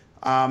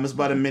 It's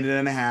about a minute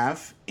and a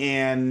half,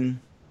 and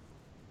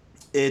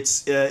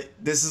it's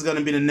this is going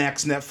to be the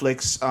next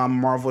Netflix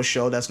Marvel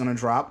show that's going to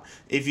drop.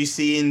 If you've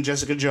seen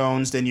Jessica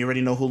Jones, then you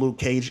already know who Luke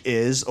Cage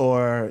is,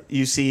 or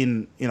you've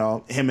seen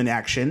him in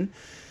action.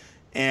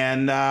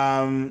 And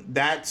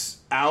that's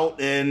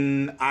out,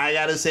 and I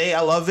gotta say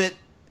I love it.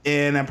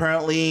 And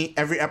apparently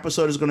every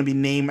episode is going to be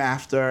named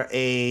after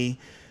a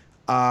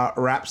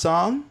rap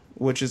song,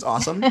 which is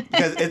awesome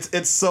because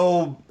it's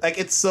so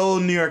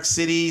New York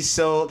City.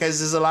 So because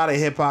there's a lot of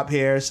hip hop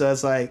here, so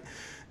it's like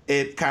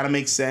it kind of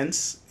makes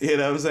sense. You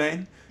know what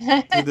I'm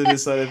saying? To do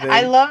this sort of thing.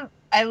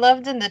 I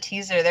loved in the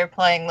teaser they're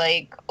playing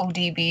like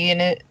ODB in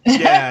it.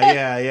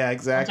 Yeah,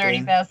 exactly.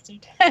 Dirty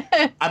bastard.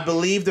 I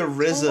believe the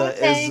RZA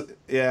is.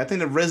 Yeah, I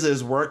think the RZA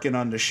is working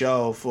on the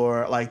show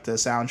for like the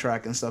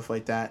soundtrack and stuff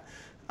like that.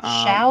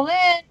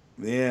 Shaolin.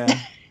 Yeah.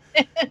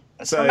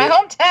 That's from my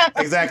hometown.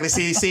 Exactly.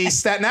 See,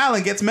 Staten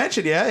Island gets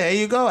mentioned. Yeah, there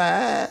you go.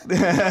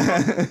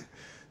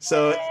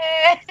 So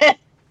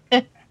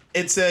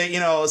it's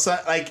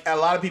like a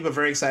lot of people are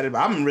very excited.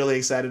 I'm really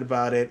excited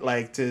about it.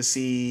 Like to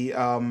see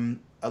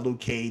a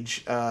Luke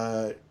Cage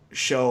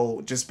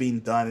show just being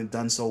done and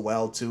done so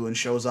well too, and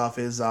shows off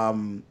his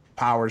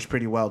powers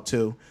pretty well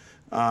too.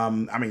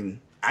 I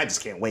mean, I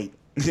just can't wait.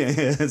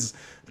 It's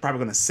probably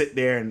gonna sit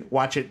there and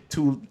watch it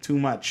too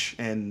much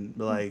and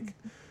like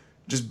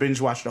just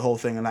binge watch the whole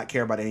thing and not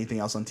care about anything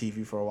else on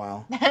TV for a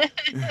while.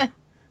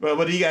 But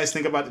what do you guys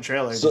think about the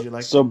trailer? Did you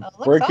like? So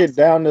break it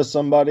down to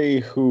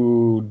somebody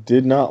who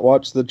did not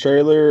watch the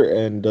trailer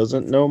and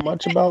doesn't know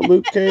much about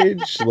Luke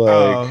Cage.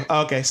 Like,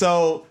 oh, okay.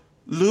 So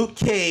Luke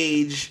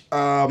Cage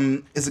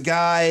is a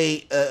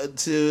guy.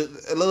 To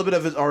a little bit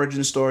of his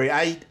origin story.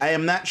 I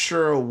am not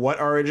sure what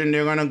origin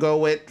they're gonna go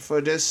with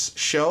for this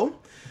show.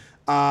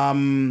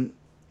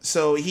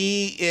 So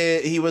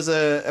he was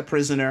a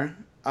prisoner.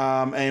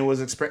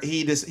 And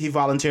he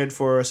volunteered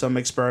for some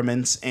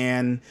experiments,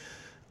 and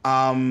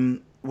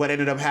what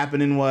ended up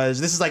happening was,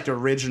 this is like the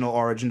original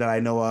origin that I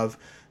know of.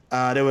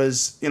 There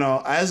was,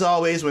 as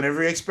always,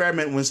 whenever you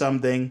experiment with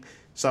something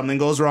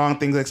goes wrong,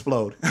 things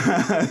explode.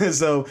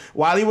 So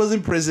while he was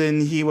in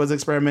prison, he was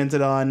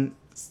experimented on,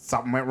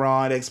 something went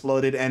wrong, it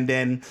exploded, and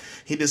then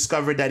he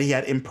discovered that he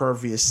had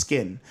impervious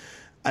skin.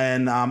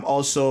 And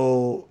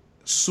also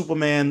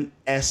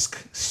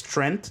Superman-esque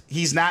strength.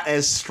 He's not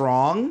as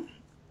strong.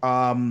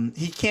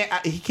 He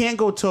can't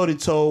go toe to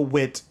toe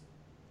with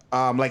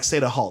like say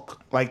the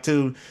Hulk, like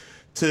to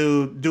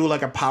do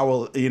like a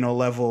power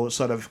level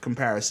sort of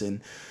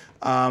comparison.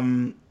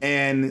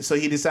 And so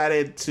he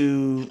decided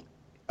to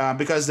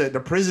because the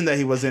prison that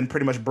he was in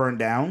pretty much burned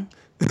down.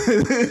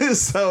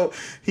 So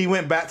he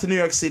went back to New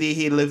York City.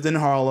 He lived in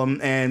Harlem,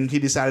 and he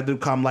decided to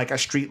become like a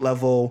street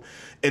level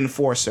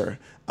enforcer.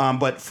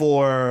 But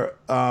for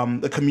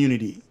the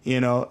community,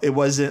 it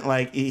wasn't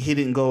like he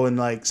didn't go and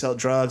like sell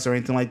drugs or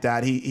anything like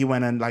that. He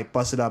went and like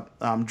busted up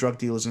drug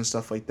dealers and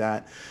stuff like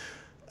that.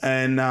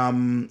 And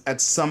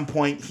at some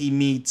point he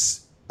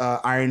meets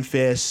Iron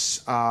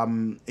Fist.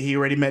 He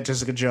already met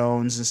Jessica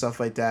Jones and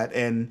stuff like that.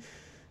 And,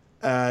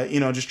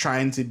 just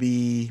trying to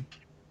be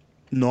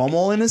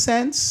normal in a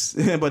sense,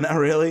 but not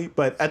really.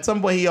 But at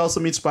some point he also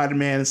meets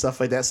Spider-Man and stuff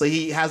like that. So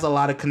he has a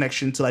lot of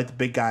connection to like the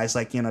big guys,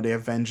 like, the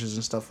Avengers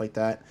and stuff like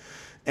that.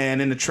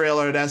 And in the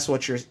trailer, that's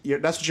what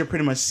you're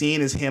pretty much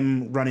seeing, is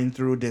him running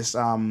through this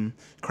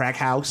crack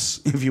house,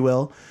 if you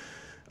will,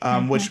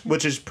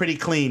 which is pretty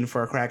clean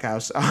for a crack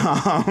house.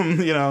 Not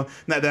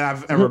that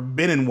I've ever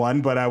been in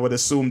one, but I would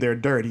assume they're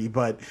dirty.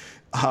 But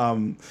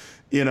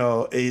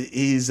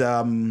he's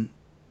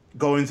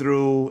going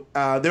through.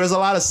 There was a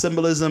lot of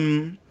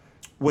symbolism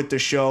with the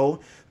show.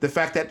 The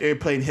fact that they're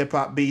playing hip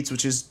hop beats,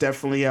 which is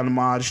definitely an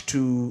homage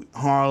to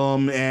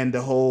Harlem and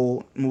the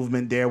whole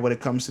movement there when it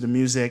comes to the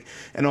music,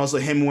 and also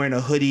him wearing a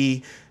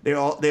hoodie.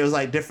 There's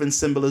like different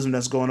symbolism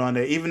that's going on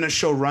there. Even the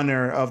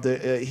showrunner of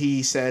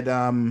he said,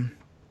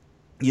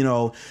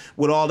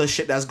 with all the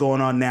shit that's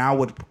going on now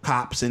with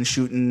cops and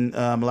shooting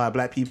a lot of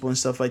black people and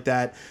stuff like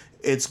that,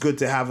 it's good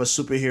to have a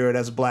superhero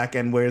that's black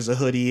and wears a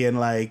hoodie and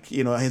like,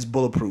 his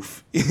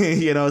bulletproof,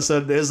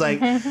 so there's like,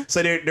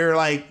 so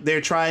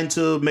they're trying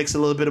to mix a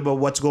little bit about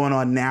what's going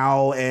on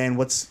now and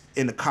what's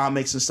in the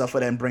comics and stuff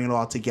like that, and bring it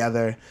all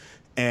together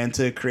and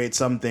to create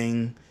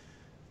something,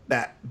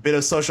 that bit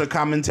of social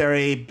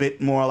commentary,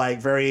 bit more like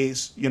very,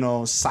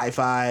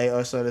 sci-fi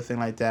or sort of thing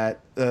like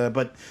that.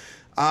 But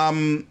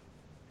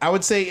I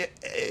would say,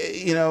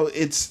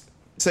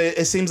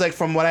 it seems like,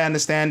 from what I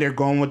understand, they're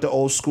going with the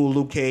old school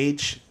Luke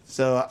Cage.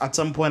 So at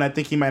some point, I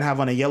think he might have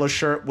on a yellow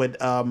shirt with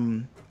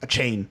a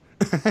chain,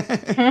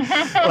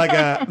 like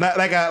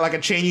a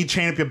chain you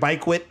chain up your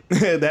bike with,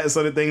 that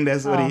sort of thing.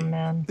 That's what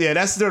man. Yeah,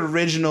 that's the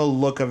original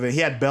look of it. He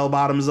had bell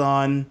bottoms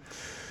on,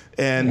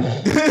 and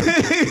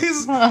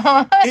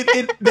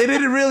they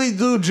didn't really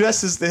do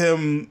justice to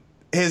him.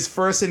 His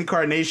first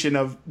incarnation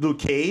of Luke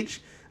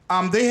Cage.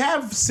 They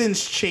have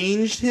since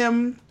changed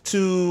him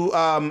to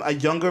a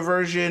younger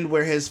version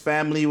where his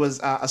family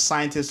was a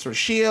scientist for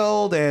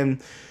S.H.I.E.L.D.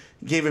 and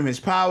gave him his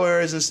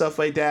powers and stuff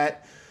like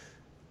that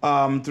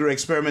through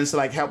experiments to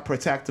like help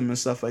protect him and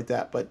stuff like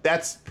that. But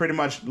that's pretty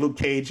much Luke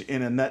Cage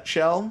in a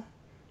nutshell.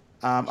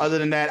 Other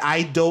than that,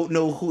 I don't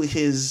know who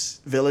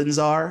his villains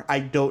are. I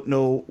don't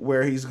know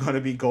where he's going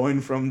to be going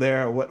from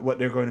there, or what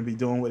they're going to be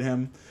doing with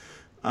him.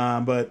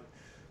 But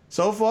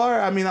so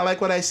far, I mean, I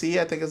like what I see.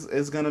 I think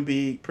it's going to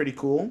be pretty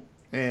cool.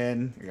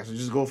 And I guess we'll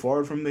just go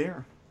forward from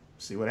there.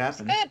 See what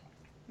happens. Good.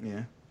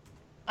 Yeah.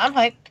 I'm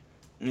hyped.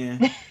 Yeah.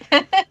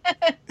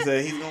 So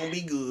he's going to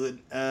be good.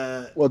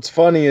 What's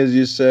funny is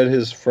you said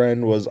his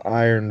friend was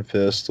Iron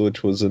Fist,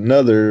 which was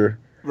another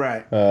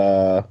right.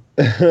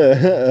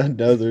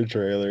 Another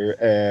trailer.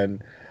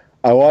 And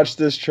I watched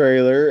this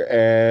trailer,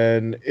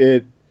 and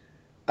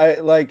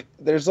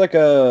there's like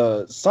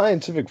a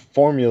scientific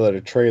formula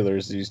to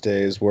trailers these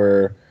days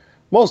where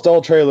most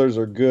all trailers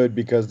are good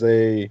because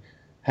they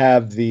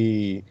have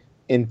the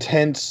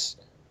intense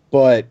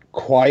but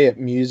quiet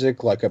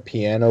music, like a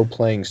piano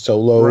playing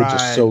solo,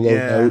 just solo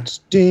notes,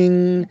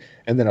 ding,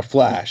 and then a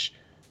flash,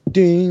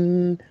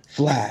 ding,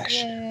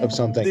 flash of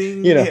something,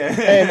 ding,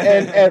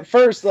 and at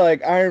first,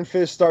 like, Iron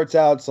Fist starts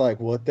out, it's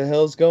like, what the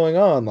hell's going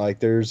on? Like,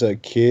 there's a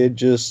kid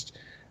just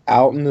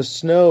out in the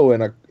snow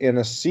in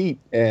a seat,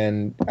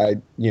 and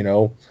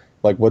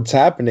like, what's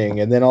happening?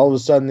 And then all of a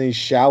sudden these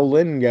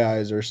Shaolin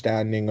guys are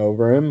standing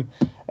over him,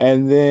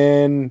 and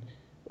then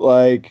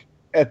like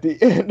at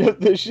the end of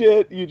the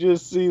shit you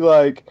just see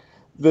like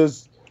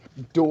this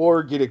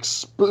door get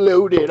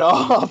exploded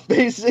off,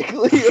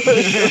 basically. And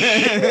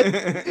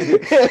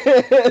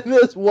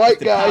this white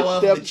guy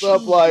steps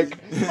up like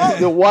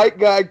the white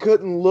guy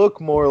couldn't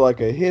look more like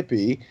a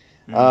hippie.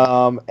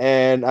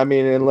 And I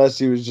mean, unless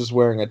he was just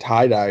wearing a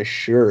tie-dye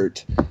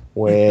shirt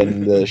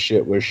when the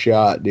shit was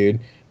shot, dude.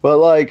 But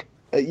like,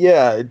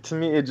 yeah, to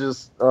me it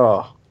just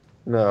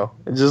no,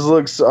 it just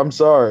looks, I'm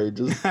sorry,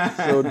 just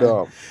so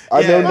dumb.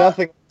 I know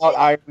nothing about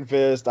Iron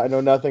Fist. I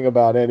know nothing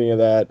about any of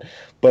that,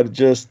 but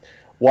just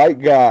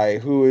white guy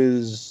who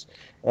is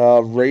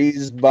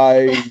raised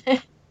by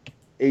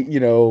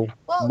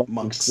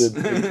monks.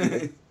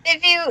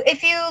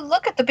 If you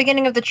look at the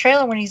beginning of the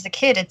trailer when he's a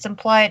kid, it's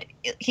implied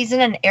he's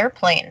in an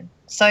airplane.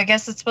 So I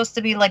guess it's supposed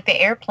to be like the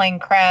airplane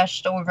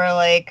crashed over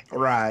like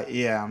right,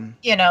 yeah.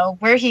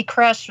 Where he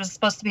crashed was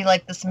supposed to be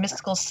like this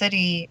mystical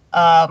city,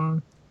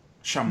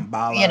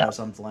 Shambhala or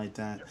something like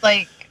that.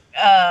 Like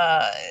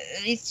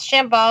it's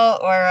Shambhala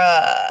or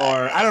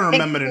I don't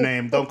remember the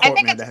name. Don't quote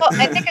me on that.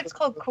 I think it's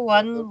called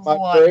Kuan.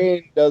 My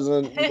brain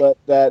doesn't let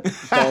that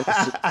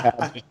fantasy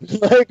happen.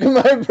 Like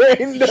my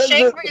brain doesn't.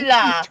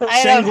 Shangri-La.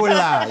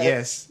 Shangri-La.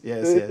 Yes.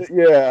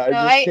 Yeah, I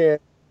just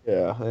can't.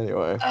 Yeah.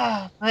 Anyway.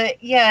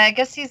 But yeah, I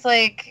guess he's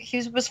like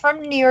he was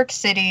from New York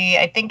City.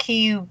 I think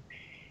I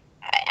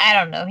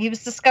don't know. He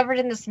was discovered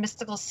in this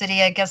mystical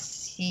city. I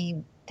guess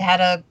he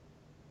had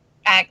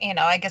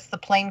I guess the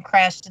plane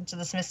crashed into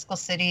this mystical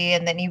city,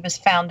 and then he was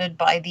founded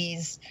by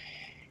these,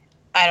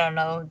 I don't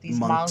know, these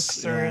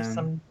monks or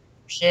some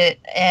shit.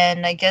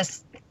 And I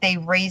guess they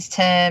raised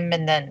him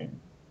and then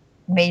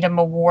made him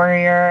a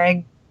warrior,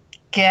 I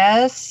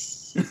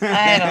guess.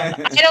 I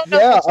don't know.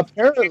 Yeah,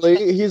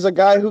 apparently he's a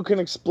guy who can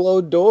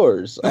explode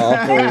doors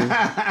off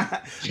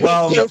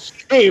of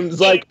streams,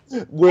 like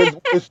with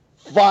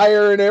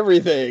fire and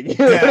everything.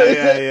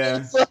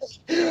 Yeah.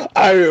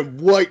 I am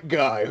white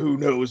guy who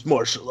knows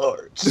martial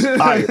arts.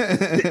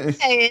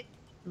 Hey,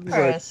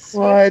 Chris.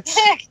 Like,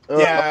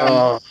 what?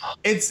 Yeah,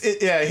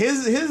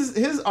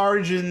 his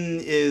origin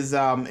is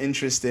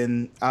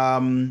interesting.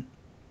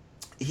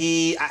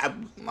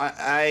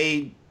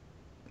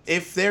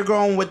 If they're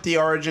going with the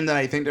origin that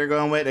I think they're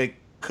going with, it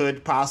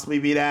could possibly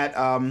be that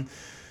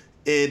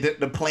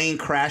the plane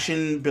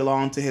crashing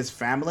belonged to his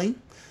family.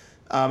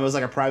 It was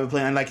like a private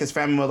plane, and like his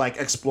family were like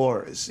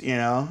explorers,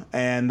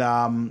 and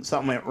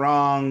something went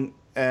wrong.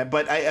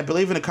 But I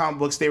believe in the comic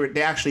books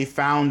they actually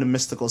found a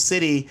mystical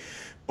city,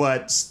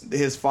 but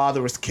his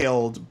father was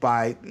killed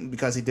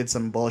because he did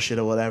some bullshit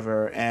or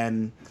whatever,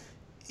 and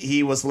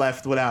he was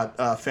left without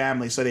a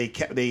family. So they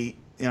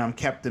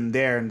kept him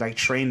there and like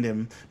trained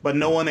him, but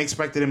no one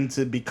expected him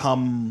to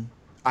become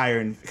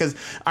because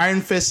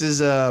Iron Fist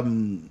is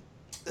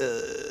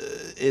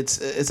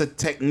it's a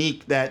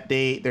technique that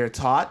they're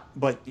taught,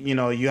 but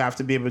you have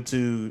to be able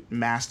to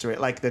master it,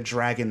 like the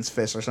Dragon's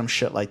Fist or some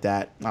shit like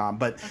that.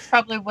 But that's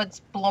probably what's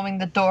blowing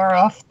the door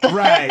off.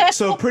 Right.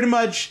 So pretty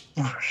much,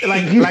 pretty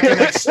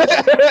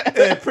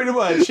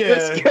much,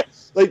 yeah.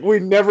 Like, we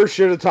never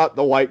should have taught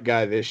the white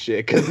guy this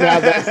shit, because now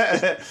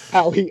that's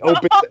how he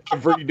opens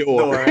every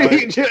door.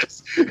 He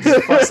just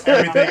fucks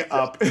everything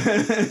up.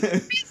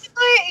 He's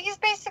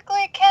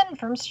basically Ken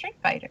from Street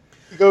Fighter.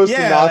 He goes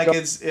to knock up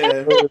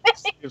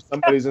if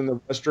somebody's in the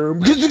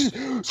restroom.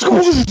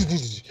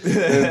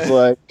 It's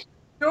like,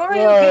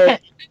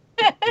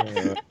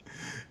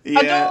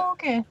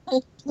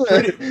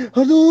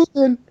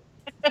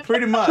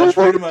 Pretty much.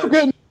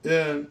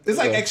 Yeah, it's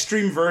like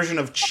extreme version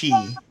of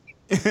chi.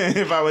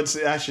 If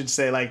I should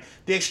say, like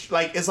it's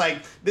like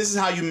this is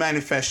how you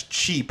manifest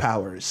chi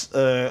powers,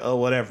 or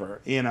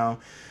whatever,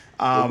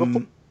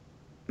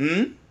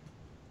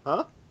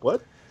 Huh?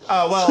 What?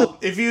 Well,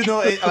 if you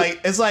know it,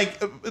 it's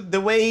like the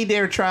way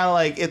they're trying to,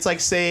 like, it's like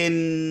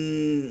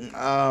saying,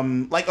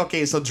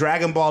 okay, so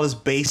Dragon Ball is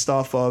based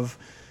off of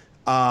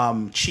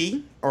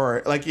chi,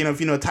 or like,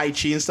 if you know Tai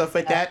Chi and stuff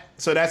like that.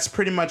 So that's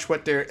pretty much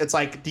what it's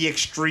like the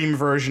extreme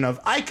version of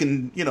I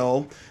can,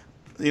 yell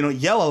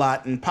a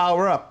lot and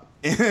power up.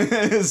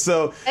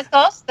 So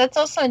that's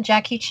also in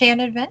Jackie Chan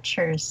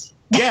Adventures.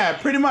 Yeah,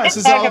 pretty much.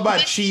 It's all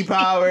about chi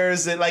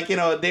powers, and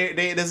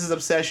this is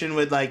obsession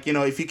with, like,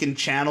 if you can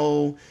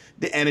channel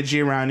the energy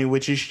around you,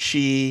 which is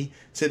chi,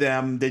 to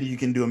them, then you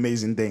can do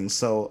amazing things.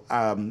 So,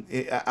 a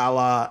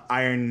la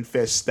Iron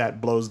Fist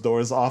that blows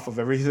doors off of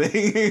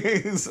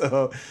everything.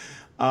 So,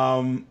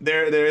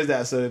 there is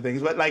that sort of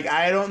things. But like,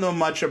 I don't know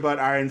much about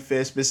Iron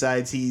Fist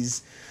besides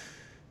he's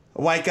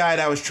a white guy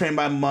that was trained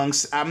by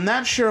monks. I'm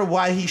not sure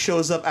why he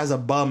shows up as a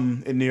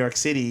bum in New York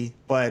City,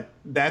 but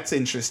that's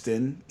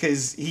interesting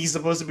because he's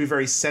supposed to be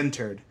very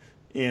centered,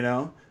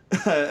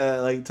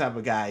 like type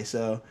of guy.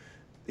 So,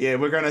 yeah,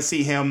 we're gonna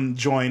see him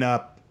join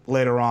up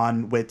later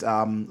on with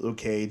Luke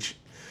Cage,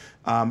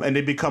 and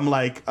they become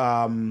like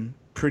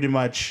pretty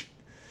much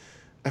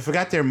I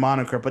forgot their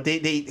moniker, but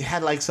they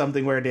had like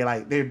something where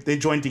they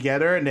joined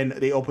together and then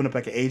they opened up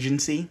like an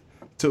agency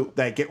to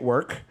like get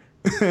work.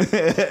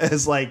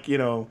 It's like,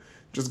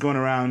 just going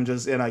around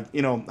just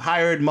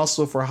hired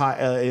muscle for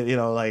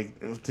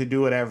like to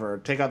do whatever,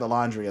 take out the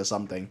laundry or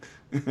something,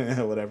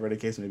 whatever the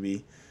case may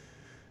be.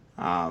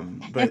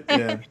 But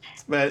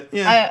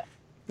yeah.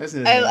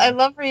 I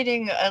love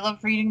reading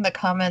the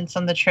comments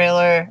on the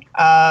trailer.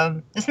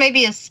 This may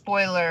be a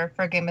spoiler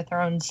for Game of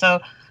Thrones, so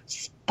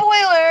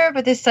spoiler,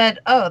 but they said,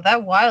 "Oh,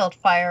 that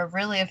wildfire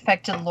really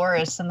affected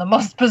Loras in the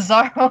most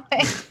bizarre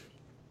way."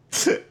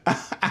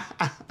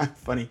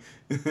 Funny.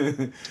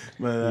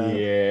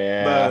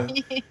 Yeah.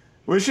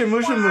 We should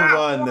move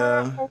on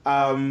though.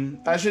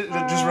 I should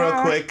just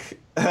real quick.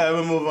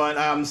 We'll move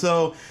on.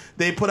 So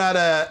they put out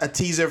a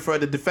teaser for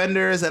the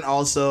Defenders, and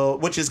also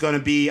which is going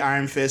to be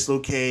Iron Fist,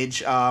 Luke Cage,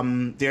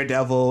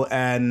 Daredevil,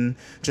 and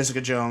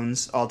Jessica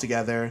Jones all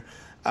together.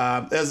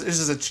 This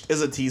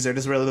is a teaser.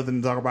 There's really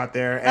nothing to talk about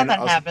there.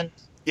 Nothing happened.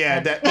 Yeah,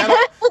 that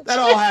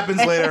all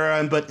happens later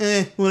on, but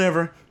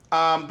whatever.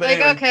 But like,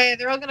 anyway. okay,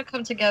 they're all gonna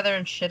come together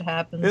and shit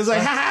happens. It was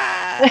like,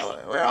 ha,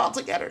 we're all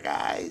together,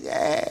 guys.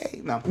 Yay.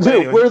 No. But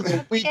anyway. We're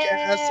the weak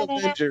ass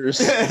Avengers.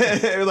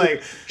 We're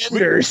like,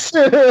 Defenders.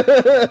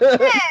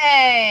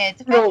 Hey,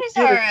 Defenders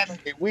are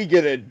We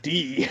get a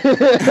D.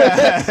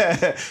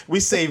 we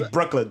saved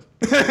Brooklyn.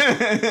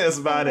 That's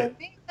about it.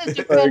 The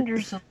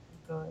Defenders are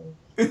good.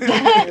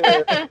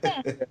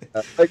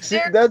 Like, see,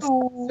 They're that's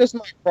cool. just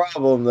my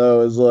problem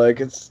though. Is like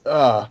it's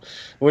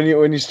when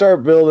you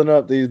start building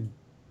up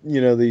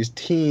these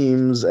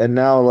teams, and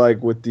now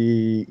like with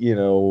the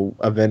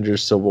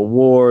Avengers Civil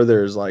War,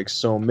 there's like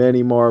so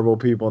many Marvel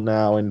people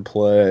now in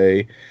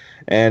play,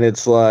 and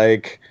it's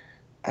like,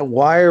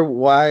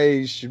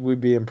 why should we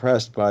be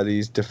impressed by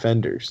these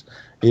Defenders?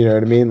 You know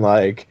what I mean?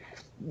 Like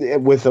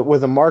with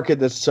a market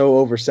that's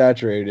so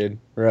oversaturated,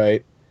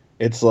 right?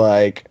 It's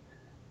like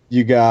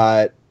you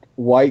got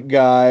white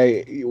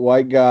guy,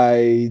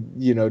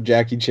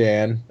 Jackie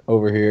Chan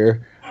over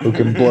here who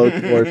can blow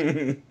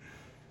towards.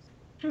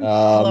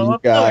 Blow You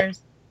up got doors.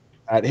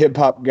 that hip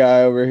hop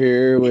guy over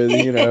here with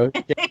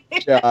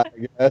shot,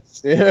 I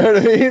guess. You know what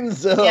I mean?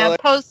 So Yeah,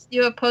 like,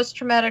 you have post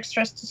traumatic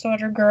stress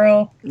disorder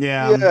girl.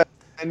 Yeah.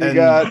 and you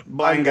got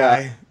blind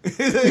guy.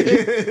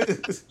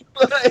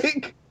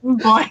 like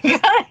Blind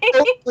guy.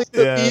 totally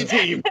the Yeah. B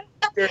team.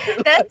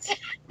 That's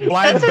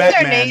Blind that's their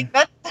Batman. name.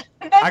 That's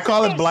I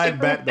call their it blind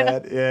super-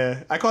 Batman.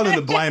 Yeah, I call it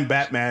the blind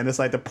Batman. It's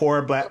like the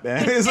poor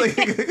Batman. It's like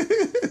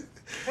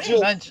Pretty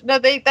much. No,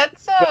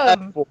 that's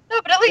no,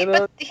 but at least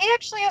but he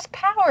actually has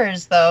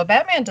powers though.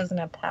 Batman doesn't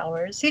have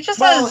powers. He just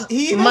has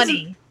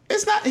money.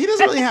 It's not. He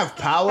doesn't really have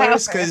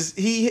powers because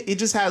he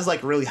just has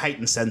like really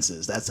heightened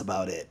senses. That's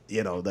about it.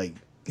 Like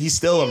he's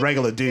still a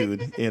regular dude.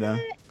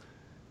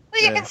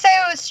 Well, you Yeah. can say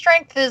his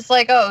strength is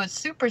like, it's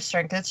super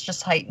strength. It's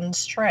just heightened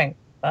strength.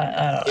 I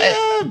don't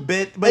know.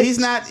 Yeah, but he's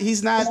not.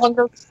 He's not.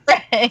 Longer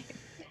strength.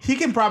 He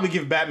can probably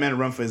give Batman a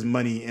run for his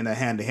money in a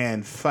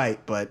hand-to-hand fight,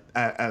 but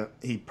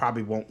he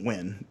probably won't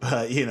win.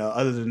 But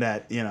other than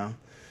that,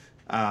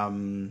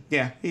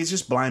 he's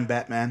just blind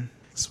Batman.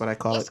 That's what I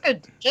call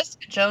it.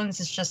 Jessica Jones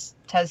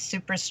has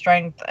super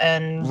strength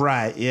and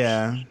Right?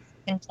 Yeah.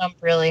 can jump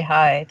really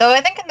high. Though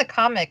I think in the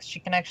comics she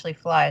can actually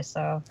fly.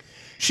 So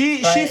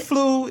She But-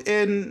 flew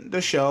in the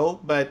show,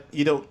 but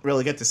you don't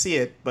really get to see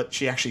it. But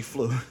she actually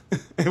flew.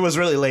 It was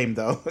really lame,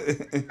 though.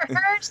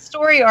 her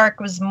story arc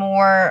was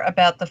more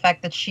about the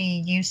fact that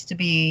she used to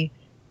be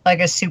like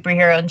a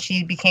superhero and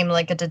she became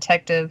like a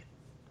detective,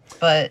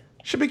 but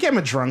She became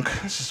a drunk.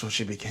 That's just what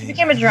she became. she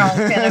became a drunk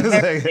and a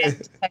very It's bad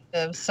like-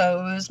 detective. So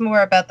it was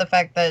more about the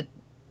fact that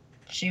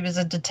she was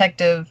a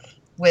detective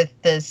with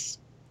this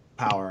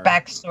power.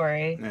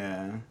 backstory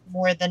Yeah.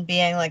 more than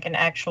being like an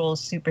actual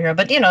superhero.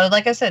 But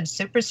like I said,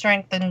 super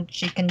strength and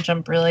she can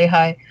jump really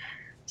high.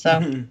 So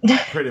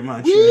Pretty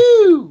much.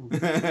 Woo!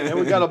 And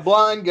we got a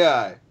blind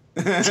guy.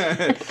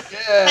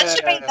 that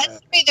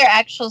should be their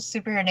actual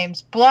superhero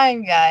names: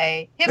 blind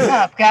guy, hip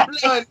hop guy.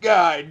 Blind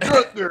guy,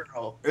 drunk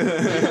girl,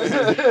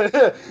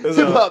 hip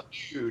hop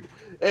dude,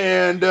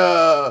 and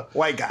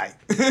White guy.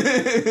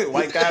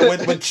 White guy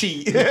with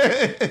cheat.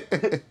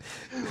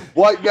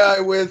 white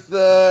guy with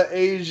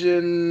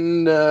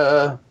Asian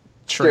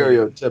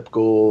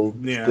stereotypical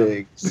Yeah.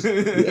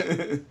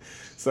 things.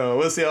 So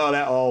we'll see how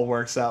that all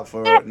works out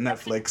for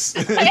Netflix.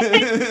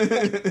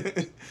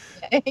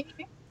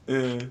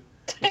 Yeah.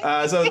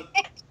 So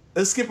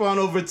let's skip on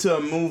over to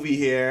a movie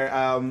here.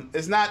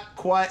 It's not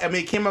quite. I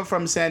mean, it came up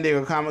from San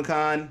Diego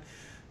Comic-Con.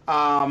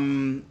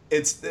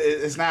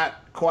 It's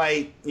not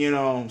quite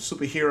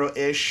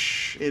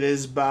superhero-ish. It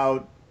is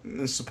about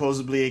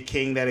supposedly a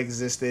king that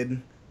existed,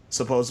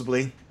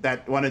 supposedly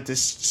that wanted to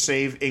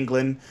save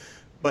England,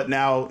 but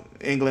now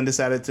England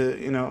decided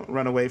to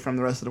run away from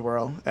the rest of the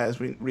world, as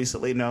we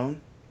recently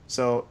known.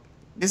 So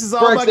this is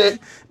all Brexit. about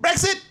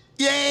Brexit.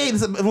 Yay!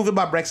 It's a movie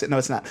about Brexit. No,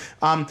 it's not.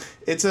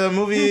 It's a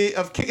movie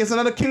it's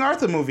another King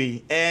Arthur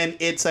movie, and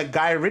it's a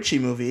Guy Ritchie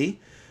movie.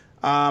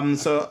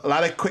 So a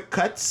lot of quick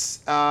cuts,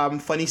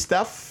 funny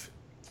stuff.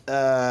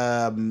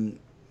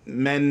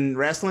 men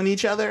wrestling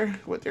each other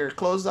with their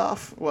clothes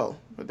off. Well,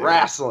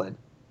 Wrestling.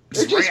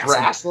 They're just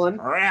wrestling.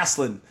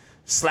 Wrestling.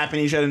 Slapping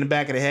each other in the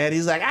back of the head.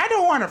 He's like, I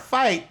don't want to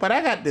fight, but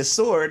I got this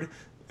sword.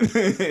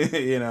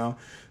 You know.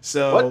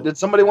 So What? Did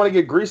somebody want to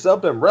get greased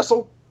up and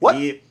wrestle? What?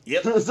 Yep.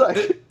 It's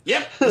like-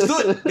 Yep. Let's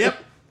do it. Yep.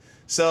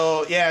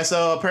 So yeah.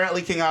 So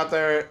apparently King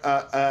Arthur.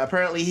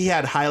 Apparently he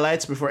had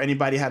highlights before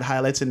anybody had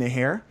highlights in their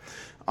hair.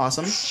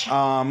 Awesome.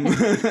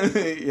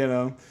 You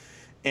know.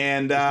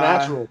 And It's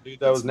natural, dude.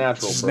 That was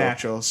natural, It's bro.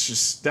 natural. It's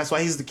just that's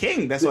why he's the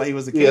king. That's why he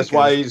was the king. Yeah, that's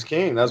why he's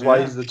king. That's why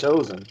Yeah. he's the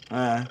chosen.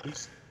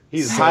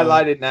 He's So-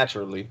 highlighted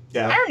naturally.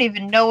 Yeah. I don't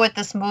even know what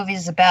this movie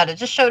is about. It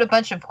just showed a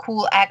bunch of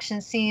cool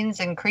action scenes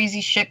and crazy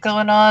shit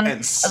going on. And I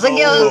was like,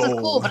 yeah, this is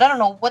Solo. cool, but I don't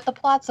know what the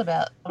plot's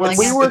about. I'm When like,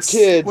 we were it's-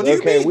 kids, what do you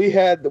okay, mean? we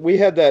had the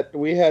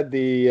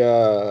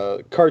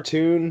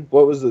cartoon.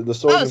 What was it? The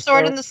Sword. oh, and the Sword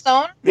Stone? in the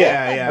Stone?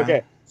 Yeah, yeah.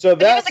 Okay, so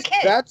But he was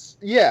that's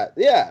a kid.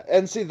 yeah,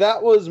 and see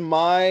that was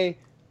my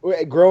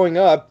growing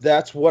up.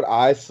 That's what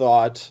I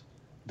thought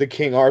the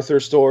King Arthur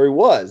story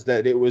was.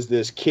 That it was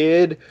this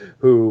kid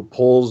who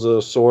pulls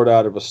a sword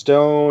out of a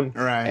stone,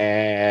 Right.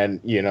 and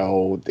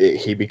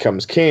he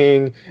becomes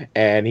king,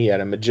 and he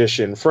had a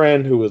magician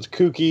friend who was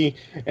kooky,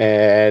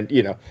 and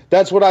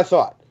that's what I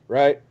thought,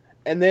 right?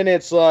 And then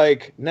it's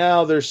like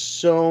now there's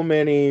so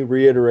many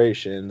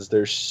reiterations.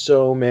 There's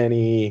so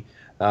many.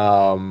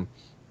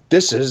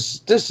 This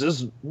is.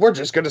 We're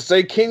just gonna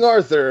say King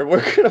Arthur.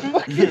 We're gonna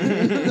fucking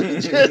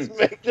just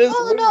make this.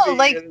 Well, movie. no,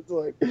 like- and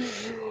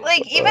it's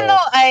Like, even though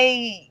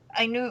I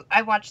knew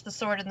I watched the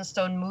Sword in the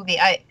Stone movie,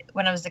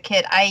 when I was a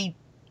kid, I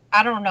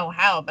don't know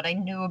how, but I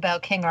knew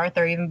about King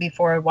Arthur even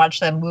before I watched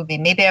that movie.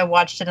 Maybe I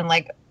watched it in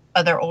like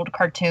other old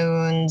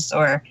cartoons,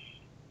 or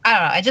I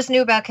don't know. I just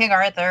knew about King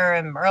Arthur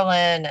and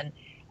Merlin, and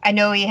I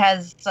know he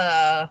has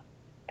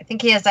I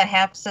think he has a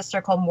half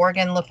sister called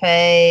Morgan Le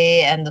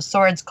Fay, and the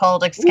sword's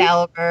called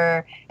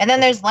Excalibur, and then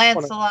there's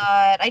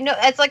Lancelot. I know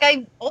it's like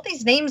all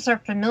these names are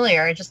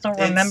familiar. I just don't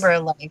It's- remember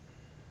like.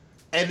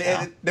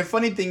 And the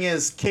funny thing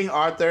is, King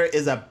Arthur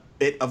is a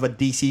bit of a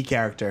DC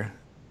character,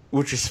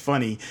 which is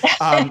funny.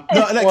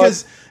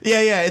 Because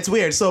it's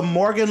weird. So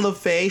Morgan Le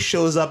Fay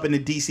shows up in the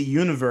DC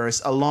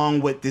universe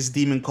along with this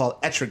demon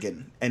called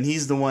Etrigan, and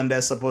he's the one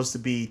that's supposed to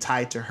be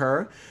tied to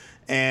her.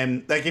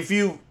 And like, if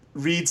you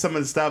read some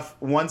of the stuff,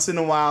 once in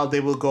a while they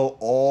will go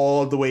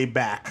all the way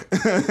back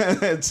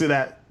to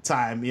that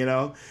time,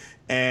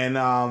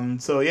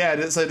 And so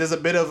there's a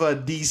bit of a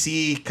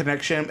DC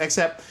connection,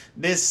 except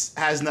this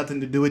has nothing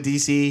to do with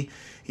DC.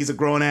 He's a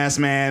grown ass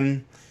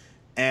man,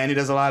 and he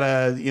does a lot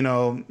of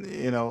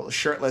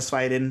shirtless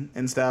fighting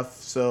and stuff.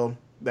 So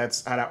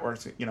that's how that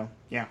works.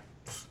 Yeah.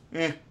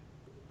 And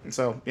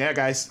so yeah,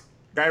 guys,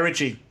 Guy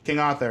Ritchie, King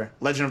Arthur,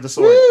 Legend of the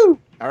Sword. Woo!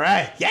 All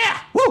right, yeah,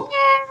 woo.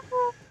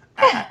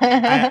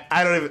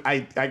 I don't even.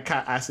 I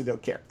honestly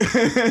don't care.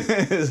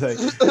 It's like,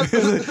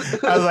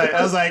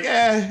 I was like,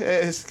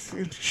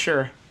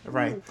 sure,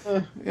 right,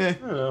 yeah,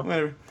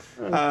 whatever.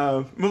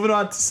 Moving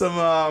on to some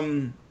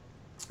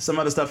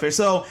other stuff here.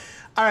 So,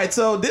 all right,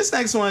 so this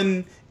next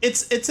one,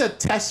 it's a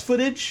test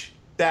footage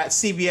that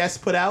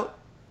CBS put out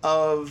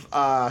of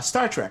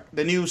Star Trek,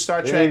 the new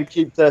Star They Trek. need to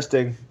keep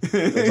testing.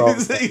 That's all.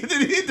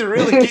 You need to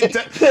really keep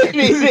They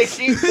need to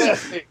keep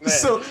testing, man.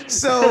 So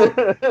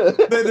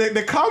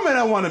the comment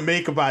I want to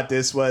make about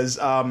this was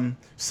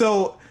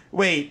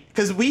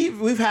because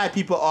we've had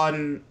people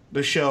on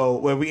the show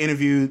where we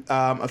interviewed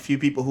a few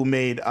people who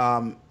made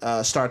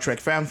Star Trek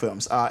fan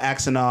films,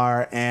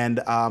 Axanar,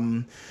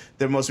 and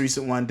their most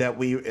recent one that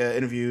we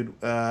interviewed,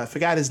 I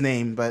forgot his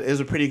name, but it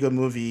was a pretty good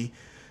movie.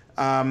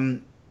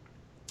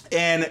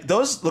 And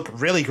those look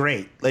really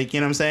great. Like, you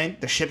know what I'm saying?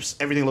 The ships,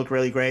 everything looked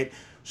really great.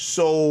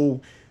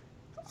 So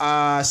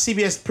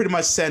CBS pretty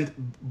much sent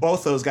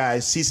both those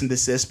guys cease and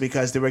desist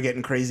because they were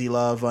getting crazy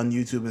love on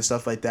YouTube and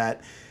stuff like that.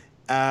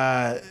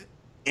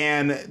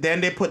 And then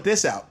they put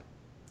this out.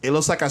 It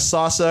looks like a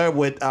saucer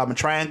with a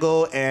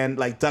triangle and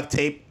like duct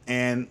tape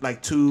and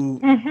like two.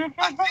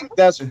 I think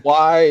that's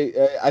why.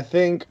 I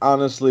think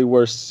honestly,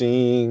 we're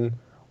seeing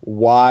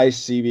why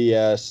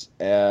CBS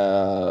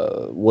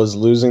was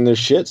losing their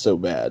shit so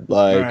bad.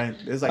 Like, Right.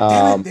 It's like,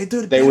 damn it, they do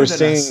it they better were than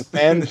seeing us.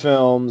 fan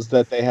films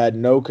that they had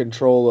no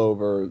control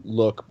over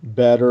look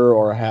better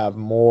or have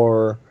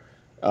more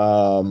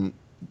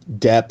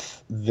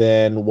depth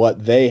than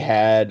what they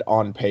had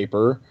on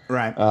paper.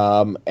 Right.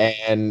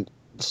 And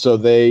so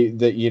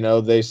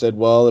they said,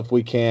 well, if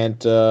we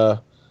can't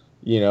shut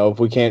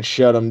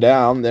them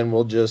down, then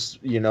we'll just,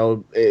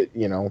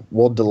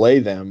 we'll delay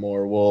them,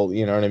 or we'll,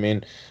 you know what I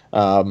mean?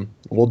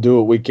 We'll do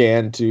what we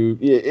can to.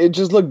 It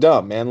just looked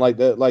dumb, man. Like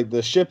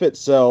the ship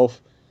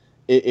itself.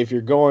 If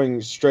you're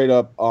going straight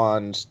up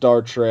on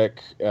Star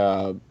Trek,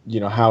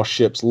 how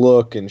ships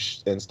look and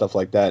stuff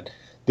like that.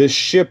 This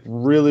ship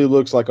really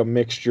looks like a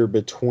mixture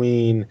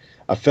between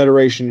a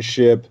Federation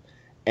ship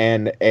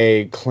and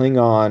a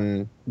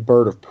Klingon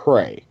bird of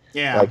prey.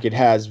 Yeah. Like, it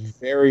has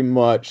very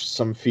much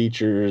some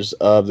features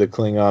of the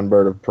Klingon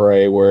bird of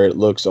prey, where it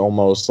looks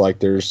almost like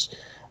there's,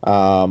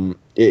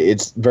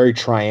 it's very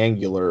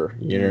triangular.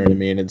 You know what I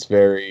mean? It's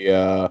very,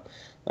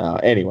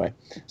 Anyway,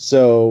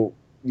 so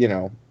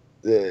uh,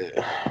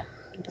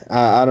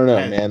 I don't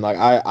know, man. Like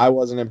I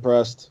wasn't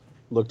impressed.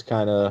 Looked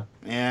kind of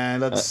Yeah,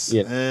 that's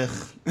like,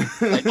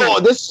 oh,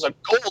 this is a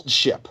gold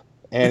ship,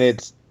 and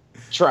it's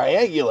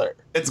triangular.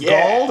 It's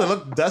gold. It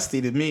looked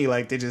dusty to me.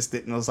 Like they just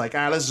didn't. It was like,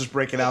 let's just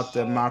break it out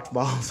the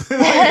mothballs.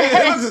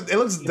 it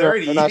looks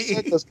dirty. And I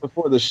said this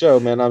before the show,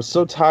 man. I'm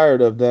so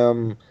tired of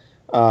them.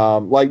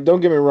 Like,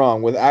 don't get me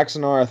wrong. With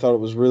Axanar, I thought it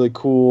was really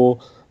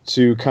cool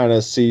to kind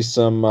of see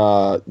some,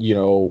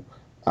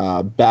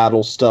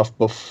 battle stuff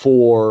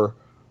before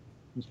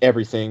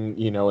everything,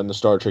 in the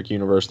Star Trek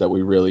universe that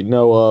we really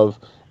know of.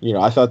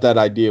 I thought that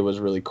idea was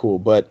really cool.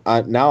 But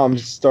now I'm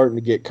starting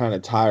to get kind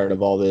of tired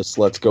of all this.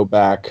 Let's go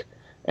back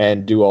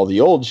and do all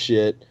the old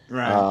shit.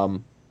 Right.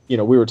 We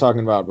were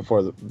talking about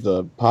before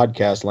the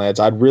podcast, Lance.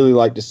 I'd really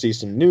like to see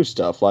some new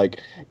stuff.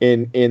 Like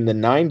in the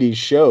 90s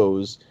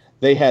shows,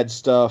 they had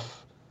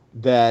stuff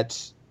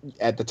that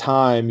at the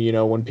time,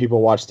 when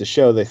people watched the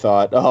show, they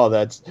thought, oh,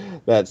 that's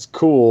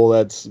cool.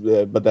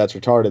 But that's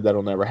retarded.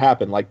 That'll never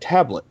happen. Like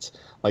tablets.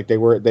 Like they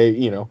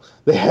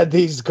had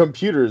these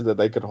computers that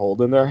they could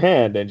hold in their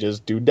hand and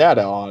just do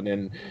data on,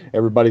 and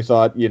everybody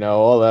thought,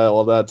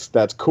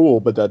 that's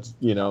cool, but that's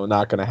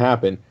not going to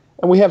happen.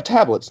 And we have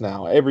tablets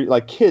now.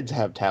 Kids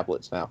have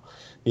tablets now.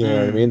 You know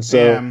what I mean?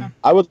 So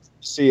I would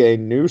see a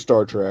new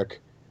Star Trek,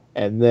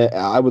 and then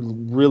I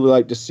would really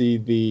like to see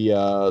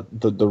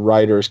the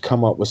writers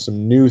come up with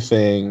some new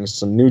things,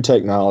 some new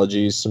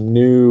technologies, some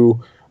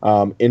new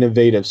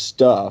innovative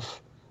stuff.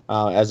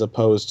 As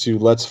opposed to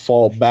let's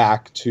fall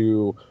back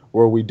to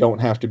where we don't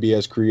have to be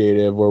as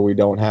creative, where we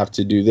don't have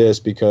to do this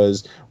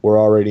because we're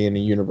already in a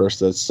universe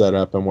that's set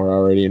up and we're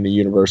already in a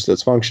universe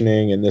that's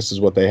functioning, and this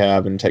is what they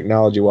have in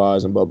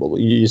technology-wise and blah, blah, blah.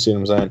 You see what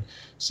I'm saying?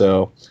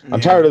 So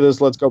I'm tired of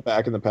this. Let's go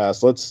back in the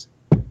past. Let's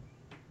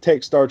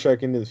take Star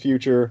Trek into the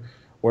future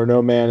where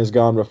no man has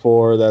gone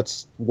before.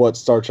 That's what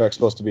Star Trek's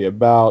supposed to be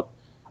about.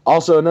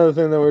 Also, another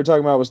thing that we were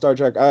talking about with Star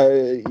Trek,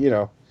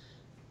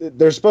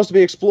 they're supposed to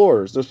be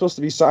explorers. They're supposed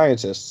to be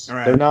scientists.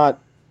 Right. They're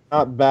not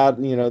bad.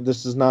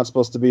 This is not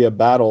supposed to be a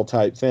battle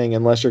type thing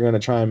unless you're going to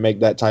try and make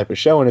that type of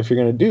show. And if you're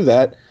going to do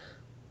that,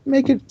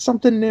 make it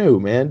something new,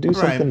 man. Do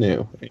something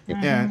new.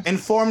 Yeah,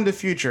 inform the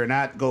future,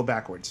 not go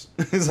backwards.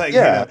 It's like,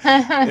 yeah.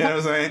 You know what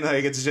I'm saying?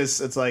 Like,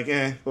 it's like,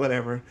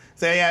 whatever.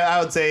 So, yeah, I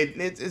would say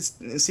it's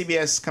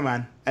CBS, come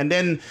on. And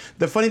then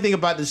the funny thing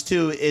about this,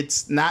 too,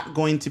 it's not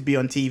going to be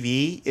on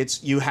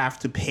TV. You have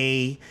to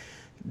pay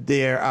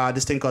their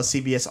this thing called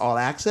CBS All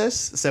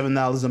Access,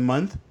 $7 a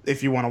month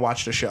if you want to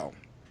watch the show.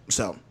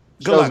 So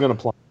show's gonna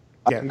play.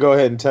 I can go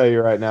ahead and tell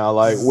you right now,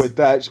 like with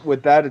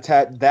that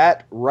attached,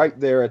 that right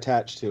there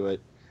attached to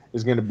it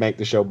is gonna make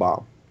the show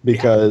bomb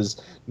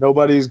because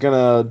nobody's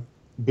gonna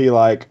be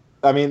like.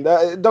 I mean,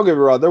 don't get me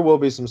wrong. There will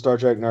be some Star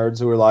Trek nerds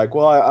who are like,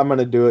 "Well, I'm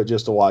gonna do it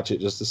just to watch it,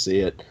 just to see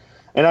it,"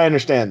 and I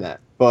understand that,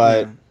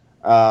 but.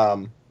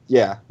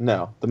 Yeah,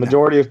 no. The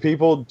majority of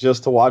people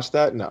just to watch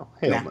that, no.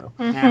 Hell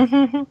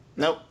no.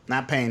 Nope,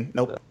 not paying.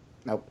 Nope.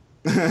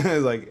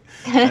 It's like,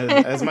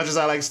 as much as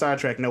I like Star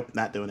Trek, nope,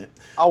 not doing it.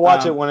 I'll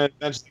watch it when it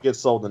eventually gets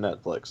sold to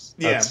Netflix.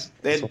 That's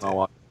when I'll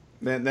watch.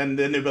 Then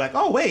they'll be like,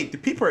 oh, wait, the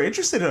people are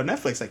interested in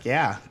Netflix. Like,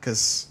 yeah,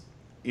 because,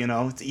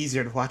 it's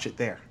easier to watch it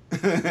there.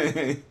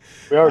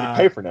 We already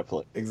pay for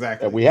Netflix.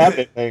 Exactly. And we have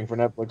been paying for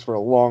Netflix for a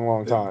long,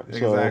 long time.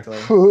 Exactly.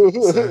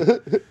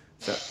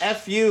 So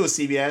F you,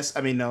 CBS.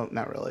 I mean, no,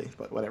 not really,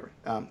 but whatever.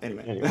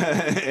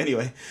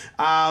 Anyway.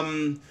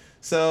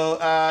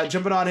 So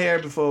jumping on here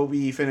before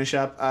we finish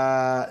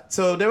up.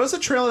 So there was a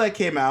trailer that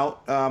came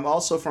out,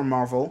 also from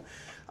Marvel,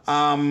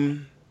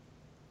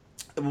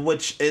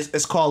 which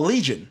is called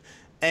Legion.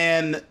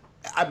 And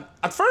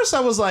at first I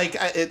was like,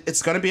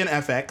 it's going to be an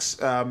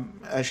FX,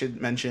 I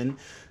should mention.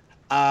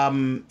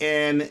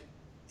 And...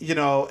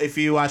 if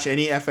you watch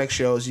any FX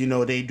shows,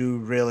 they do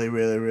really,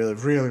 really, really,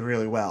 really,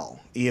 really well.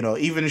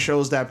 Even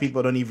shows that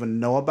people don't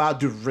even know about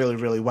do really,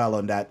 really well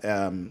on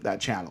that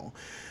channel.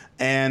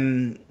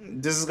 And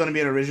this is going to be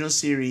an original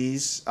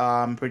series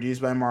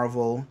produced by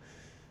Marvel,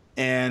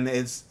 and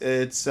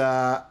it's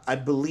I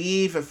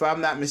believe, if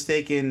I'm not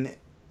mistaken,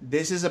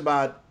 this is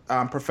about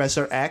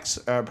Professor X,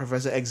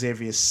 Professor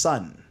Xavier's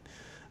son.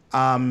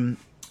 And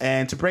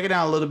to break it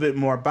down a little bit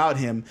more about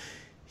him,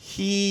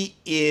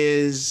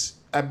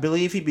 I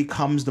believe he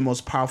becomes the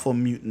most powerful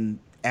mutant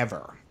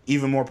ever.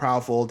 Even more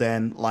powerful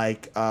than,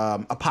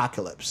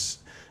 Apocalypse.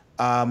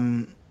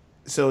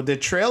 So the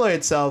trailer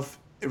itself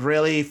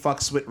really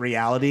fucks with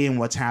reality and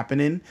what's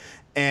happening.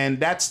 And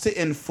that's to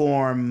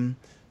inform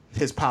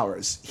his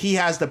powers. He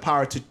has the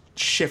power to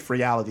shift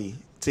reality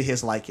to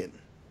his liking.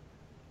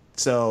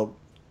 So,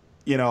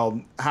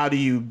 how do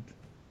you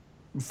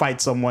fight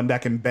someone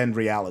that can bend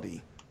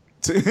reality?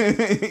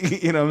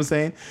 You know what I'm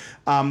saying?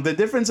 The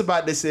difference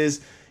about this is...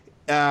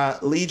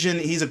 Legion,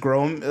 he's a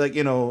grown,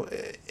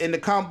 in the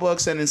comic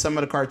books and in some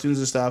of the cartoons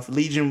and stuff,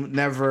 Legion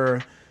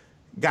never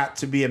got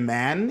to be a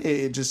man.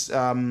 It just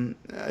a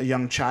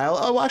young child.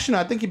 Oh, well, actually, no,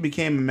 I think he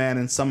became a man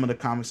in some of the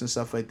comics and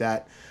stuff like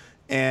that.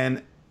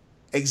 And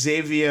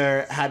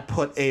Xavier had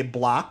put a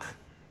block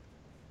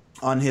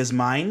on his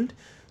mind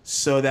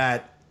so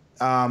that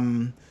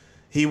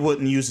he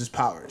wouldn't use his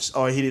powers,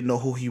 or he didn't know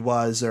who he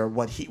was or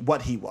what he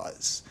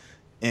was,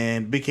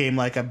 and became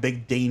like a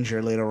big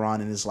danger later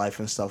on in his life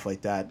and stuff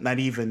like that.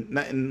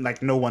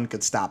 Like no one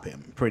could stop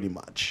him, pretty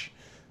much.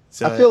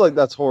 So I feel like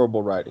that's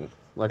horrible writing.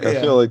 Like I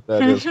Yeah. feel like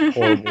that is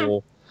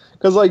horrible.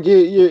 Because like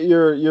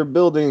you're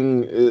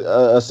building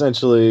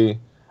essentially.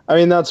 I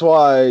mean that's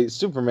why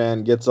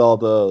Superman gets all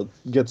the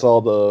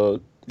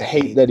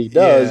hate that he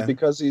does, Yeah.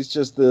 because he's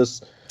just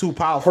this too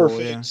powerful.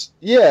 perfect.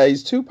 Yeah,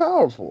 he's too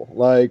powerful.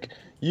 Like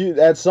you,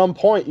 at some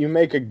point, you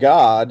make a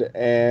god,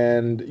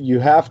 and you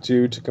have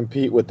to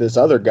compete with this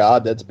other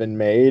god that's been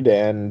made.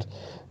 And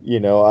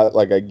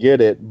I get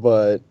it,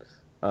 but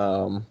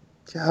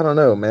yeah, I don't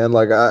know, man.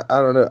 Like I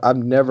don't know. I've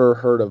never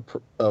heard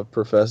of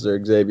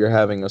Professor Xavier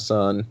having a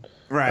son.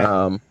 Right.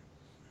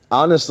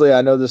 Honestly,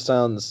 I know this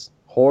sounds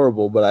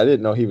horrible, but I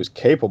didn't know he was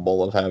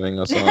capable of having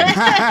a son.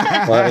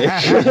 Like,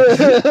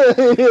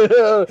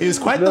 He was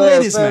quite the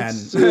ladies' man.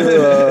 offense to,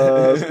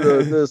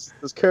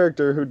 this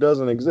character who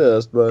doesn't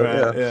exist, but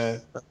Right, yeah,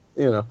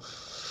 yeah.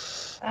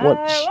 Well,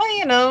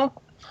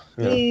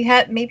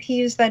 Yeah. maybe he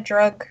used that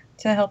drug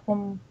to help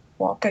him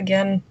walk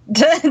again.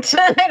 I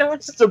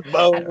don't Just a I don't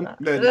bone.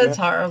 know. That's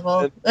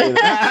horrible.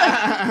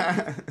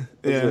 Yeah.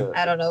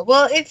 I don't know.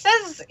 Well, it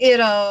says,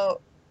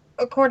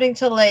 according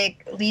to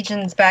like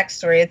Legion's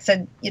backstory, it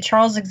said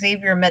Charles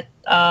Xavier met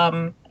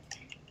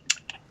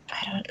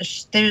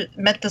they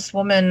met this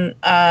woman.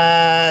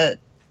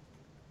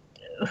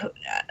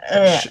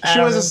 She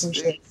was a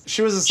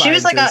She was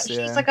like a scientist, she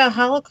was like a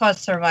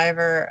Holocaust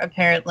survivor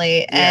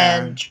apparently,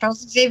 Yeah. and Charles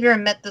Xavier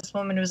met this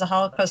woman who was a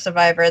Holocaust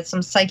survivor at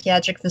some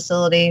psychiatric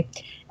facility,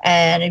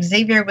 and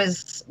Xavier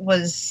was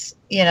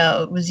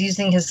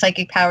using his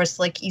psychic powers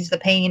to like ease the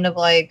pain of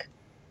like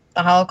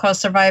the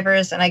Holocaust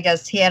survivors, and I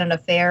guess he had an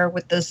affair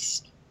with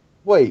this.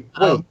 Wait,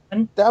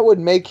 woman. that would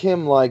make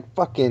him like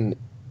fucking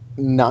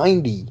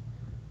 90.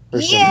 Or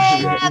some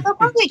Yeah, shit. they'll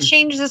probably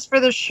change this for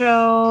the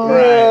show.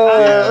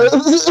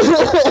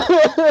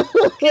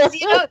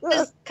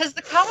 Because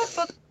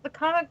the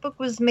comic book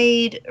was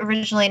made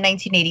originally in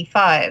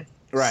 1985.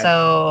 Right.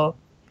 So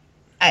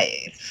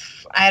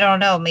I don't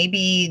know.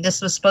 Maybe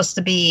this was supposed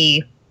to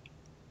be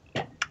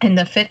in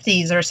the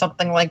 50s or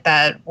something like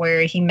that,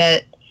 where he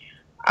met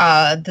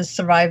the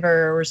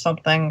survivor or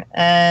something,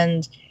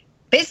 and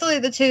basically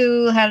the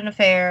two had an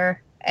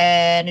affair,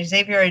 and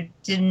Xavier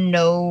didn't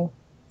know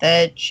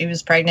that she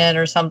was pregnant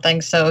or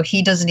something, so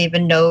he doesn't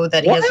even know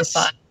that he has a What?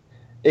 son.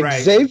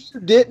 Right. Xavier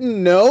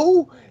didn't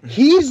know?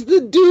 He's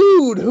the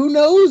dude who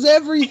knows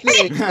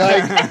everything.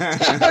 Like,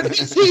 how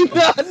does he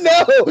not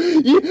know?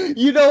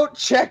 You don't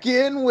check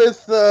in with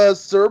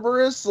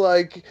Cerberus,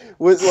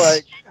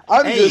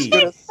 I'm Hey, just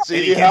gonna see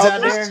any kids how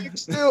out this there?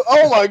 chick's do.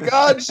 Oh my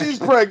God, she's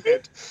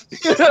pregnant.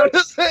 You know what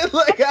I'm saying?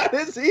 Like, how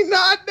does he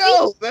not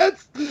know?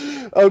 That's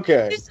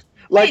okay.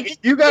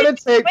 You gotta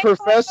take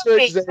Professor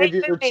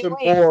Xavier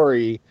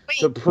Tamori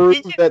to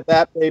prove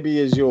that baby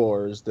is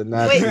yours. Then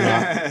that's Wait.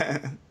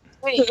 not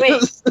Wait.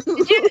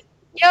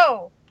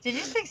 Did you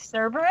say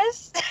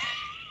Cerberus?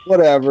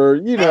 whatever.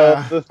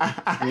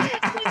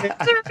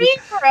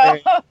 Cerebro.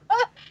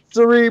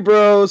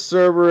 Cerebro,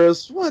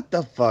 Cerberus, what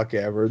the fuck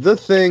ever. The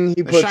thing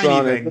he The puts shiny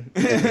on thing.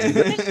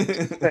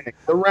 it.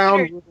 The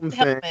round room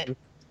Helmet. thing.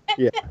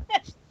 Yeah.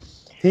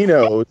 He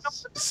knows.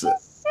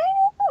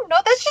 No,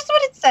 that's just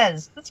what it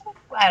says.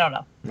 I don't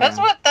know. That's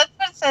what it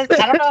says.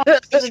 I don't know.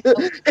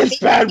 It's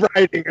bad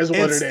writing, is what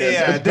It's, it is.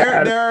 yeah, It's there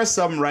bad. there are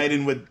some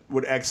writing with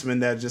X-Men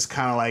that just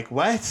kind of like,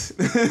 what?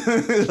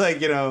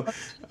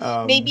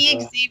 Maybe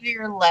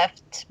Xavier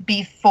left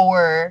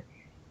before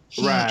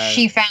Right.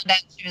 she found out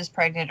she was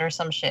pregnant or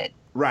some shit.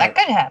 Right.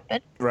 That could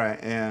happen. Right,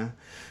 yeah.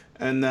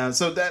 And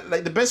so that,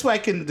 like, the best way I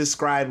can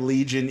describe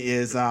Legion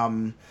is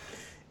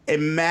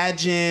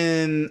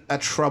imagine a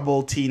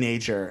troubled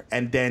teenager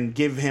and then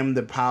give him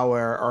the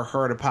power or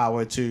her the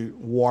power to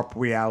warp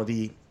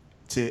reality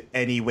to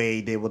any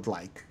way they would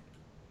like.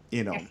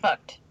 You're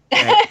fucked.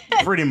 Yeah,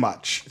 pretty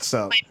much.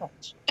 So, My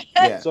fault.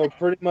 yeah. So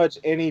pretty much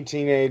any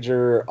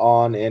teenager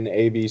on an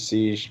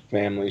ABC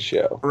family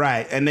show.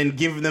 Right, and then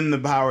give them the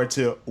power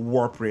to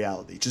warp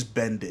reality. Just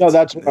bend it. No,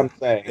 that's what I'm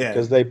saying. Yeah.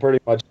 Because they pretty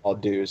much all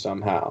do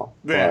somehow.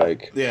 Yeah,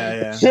 Like,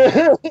 yeah.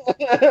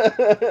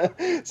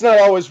 it's not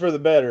always for the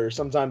better.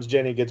 Sometimes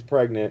Jenny gets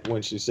pregnant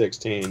when she's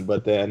 16,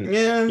 but then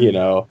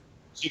Yeah.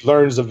 she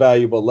learns a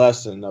valuable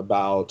lesson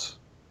about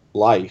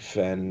life,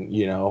 and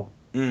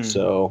Mm.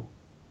 so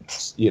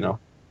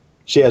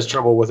she has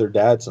trouble with her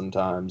dad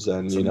sometimes,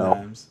 and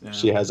Sometimes, yeah.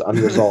 she has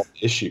unresolved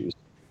issues.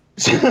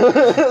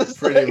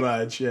 Pretty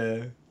much,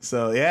 yeah.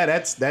 So yeah,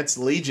 that's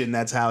Legion.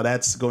 That's how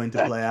that's going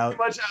to play out.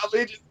 Pretty much how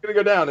Legion's gonna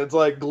go down. It's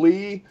like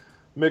Glee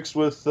mixed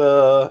with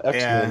X-Men.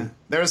 Yeah,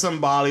 there was some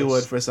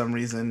Bollywood for some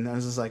reason. I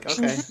was just like,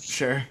 okay,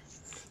 sure.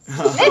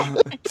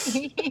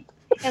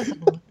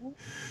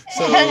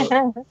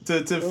 So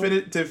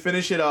to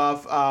finish it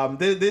off,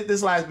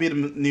 this last bit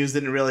of news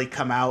didn't really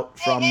come out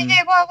from. Hey,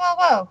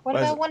 whoa. What What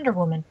is about it? Wonder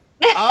Woman?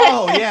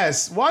 Oh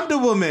yes, Wonder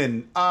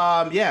Woman.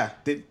 Yeah.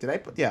 Did I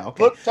put? Yeah.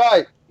 Okay. Look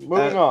tight.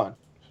 Moving on.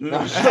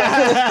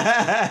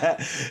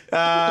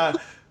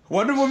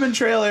 Wonder Woman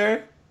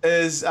trailer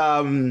is,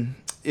 I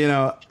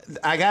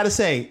gotta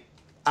say,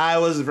 I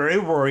was very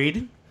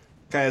worried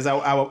because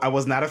I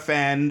was not a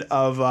fan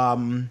of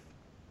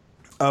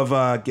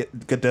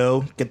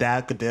Gadot,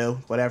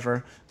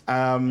 whatever.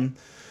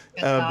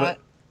 But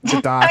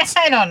Gadot,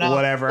 I don't know.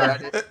 whatever.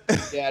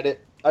 Got it.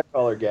 I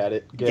call her Got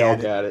it. Gail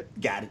got it.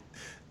 Got it.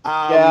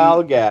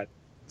 Gal got it.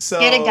 So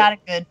Got it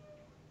good.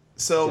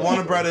 So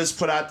Warner Brothers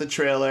put out the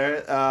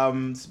trailer.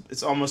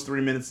 It's almost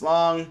 3 minutes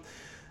long.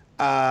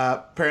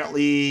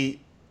 Apparently,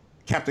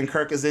 Captain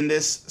Kirk is in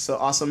this, so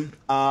awesome.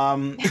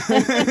 And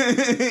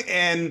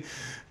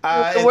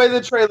The way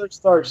the trailer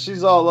starts,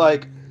 she's all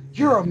like,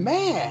 "You're a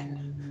man."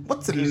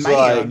 what's a He's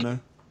man? like,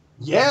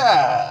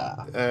 Yeah.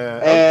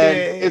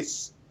 Okay. And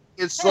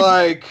it's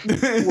like,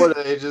 what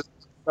do they just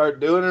start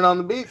doing it on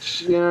the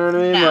beach? You know what I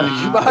mean?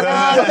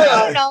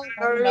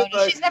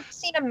 No. She's never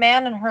seen a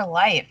man in her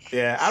life.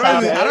 Yeah, So-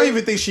 I don't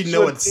even think she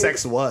knew what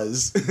sex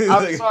was.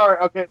 I'm sorry.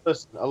 Okay,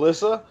 listen,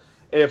 Alyssa.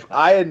 If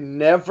I had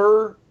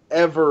never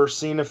ever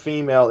seen a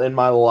female in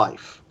my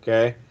life,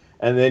 okay,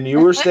 and then you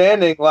were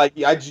standing like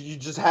you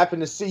just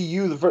happened to see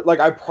you,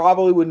 I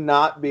probably would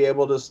not be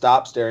able to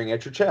stop staring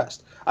at your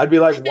chest. I'd be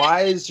like,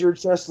 why does your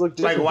chest look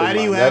different? Like, why than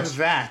do you mine? have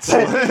that?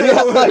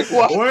 Yeah, like,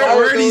 where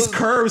are these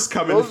curves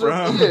coming those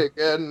are from? big,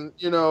 and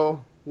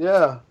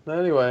yeah.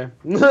 Anyway,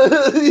 you know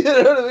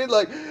what I mean?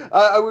 Like,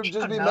 I would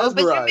just be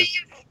mesmerized.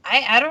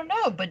 I don't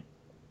know, but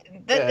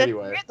that's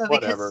Anyway, weird though,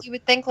 whatever. because you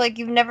would think like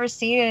you've never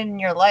seen it in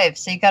your life,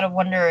 so you gotta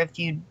wonder if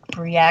you'd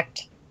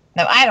react.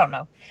 No, I don't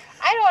know,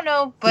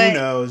 but Who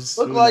knows?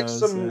 Looked Who like knows?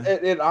 some.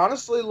 It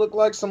honestly looked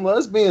like some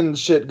lesbian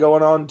shit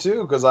going on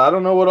too, because I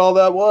don't know what all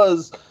that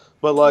was,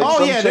 but like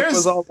some chick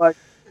was all like,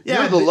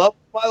 "You're the love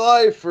of my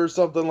life" or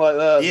something like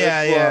that.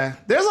 Yeah.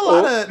 There's a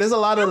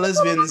lot of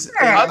lesbians.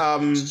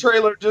 This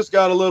trailer just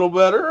got a little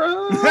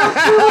better.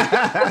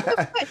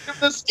 Give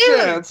this Dude,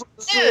 chance.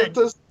 dude.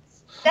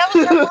 That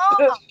was her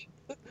mom.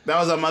 That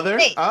was her mother?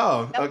 Hey,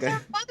 oh, That was okay.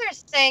 her mother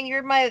saying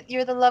you're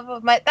the love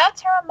of my.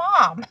 That's her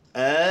mom.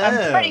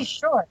 I'm pretty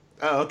sure.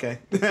 Oh, okay.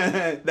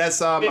 That's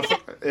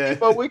yeah.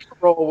 But we can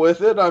roll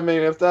with it. I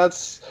mean, if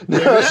that's.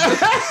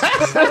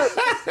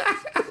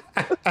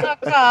 Oh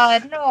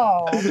God,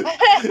 no.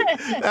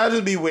 That would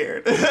just be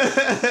weird.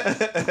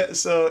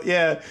 So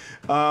yeah,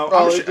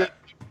 Probably did,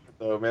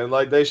 though, man.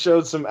 Like they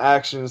showed some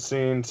action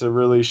scene to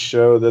really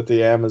show that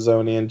the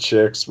Amazonian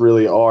chicks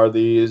really are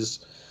these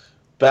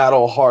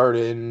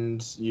battle-hardened,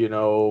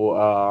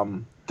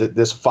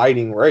 this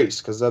fighting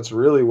race, because that's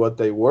really what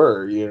they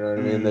were. You know what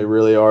I mean? They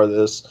really are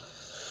this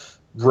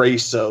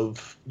race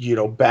of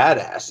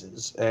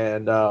badasses,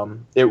 and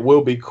it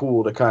will be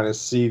cool to kind of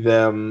see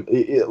them.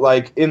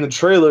 Like in the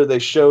trailer, they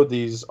showed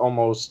these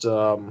almost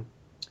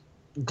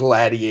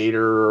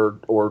gladiator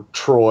or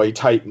Troy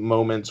type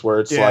moments where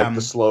it's like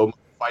the slow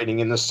fighting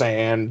in the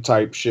sand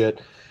type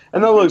shit,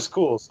 and that looks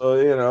cool. So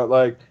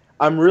like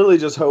I'm really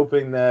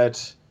hoping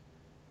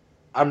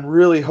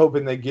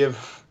they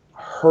give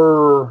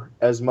her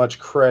as much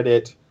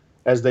credit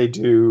as they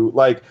do.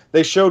 Like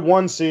they showed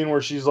one scene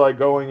where she's like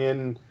going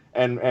in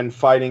and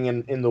fighting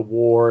in the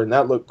war, and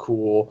that looked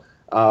cool.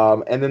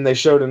 And then they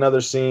showed another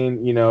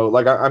scene,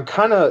 like I'm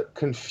kind of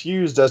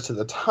confused as to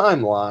the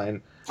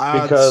timeline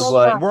because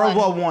like World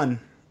War One.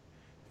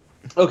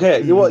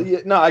 Okay,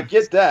 no, I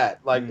get that.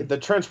 Like the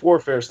trench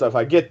warfare stuff,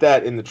 I get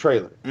that in the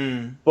trailer.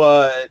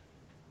 But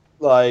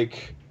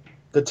like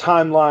the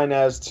timeline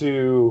as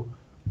to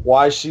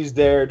why she's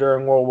there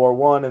during World War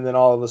One, and then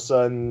all of a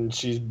sudden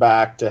she's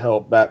back to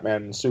help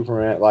Batman and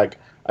Superman. Like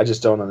I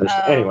just don't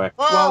understand. Anyway,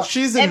 well,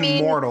 she's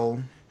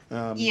immortal.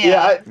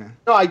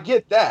 I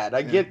get that.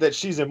 I get that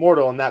she's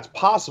immortal and that's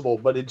possible,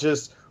 but it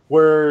just,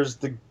 where's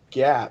the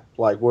gap?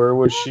 Like, where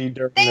was she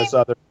during this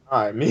other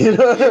time? You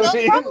know what I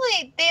mean?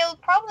 They'll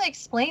probably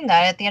explain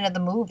that at the end of the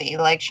movie.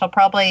 Like, she'll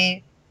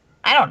probably,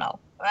 I don't know.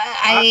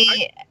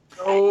 I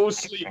go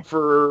sleep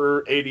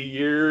for 80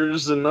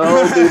 years and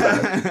I'll do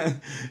that.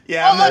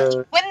 Yeah. Well,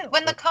 look,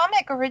 when the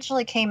comic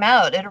originally came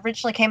out, it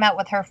originally came out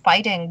with her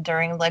fighting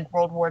during like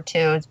World War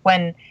II. It's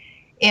when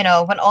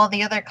all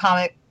the other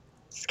comics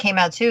came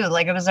out too.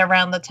 Like it was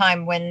around the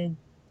time when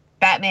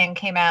Batman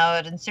came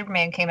out and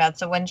Superman came out.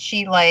 So when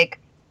she like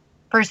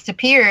first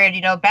appeared,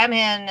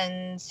 Batman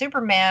and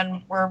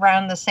Superman were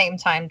around the same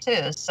time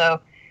too. So,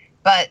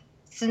 but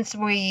since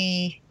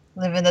we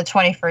live in the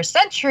 21st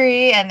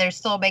century and they're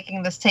still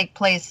making this take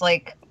place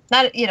like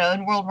not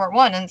in World War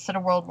I instead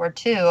of World War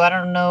II, I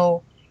don't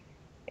know,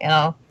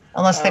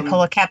 unless they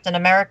pull a Captain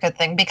America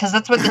thing, because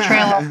that's what the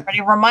trailer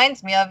already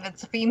reminds me of.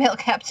 It's a female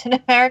Captain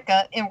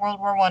America in World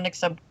War I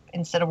except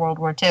instead of World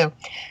War II,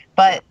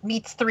 but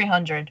meets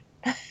 300.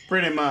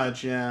 Pretty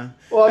much, yeah.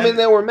 Well, I mean,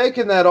 they were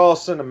making that all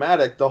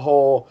cinematic. The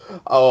whole,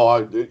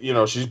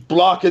 she's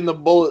blocking the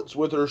bullets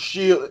with her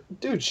shield.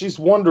 Dude, she's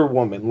Wonder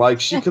Woman.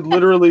 Like, she could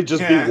literally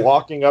just be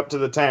walking up to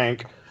the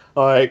tank,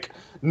 like,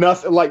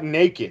 nothing, like,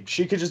 naked.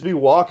 She could just be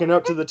walking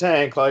up to the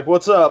tank, like,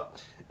 what's up?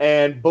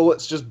 And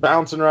bullets just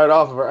bouncing right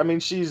off of her. I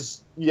mean,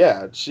 she's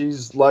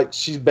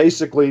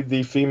basically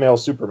the female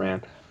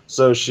Superman.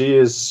 So she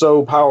is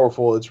so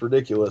powerful, it's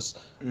ridiculous.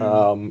 And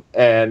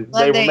Glad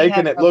they they were making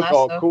have it her look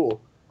all lasso.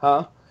 cool,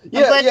 huh?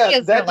 glad she Yeah,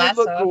 has that her did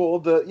look lasso.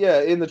 cool.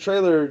 In the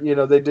trailer,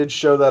 they did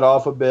show that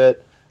off a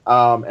bit,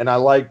 and I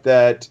like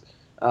that.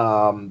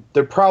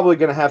 They're probably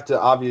going to have to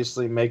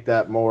obviously make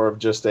that more of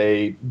just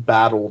a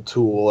battle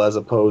tool as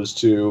opposed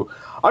to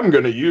I'm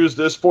going to use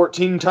this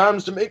 14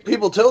 times to make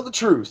people tell the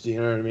truth. You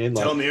know what I mean?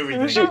 Tell me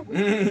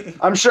everything.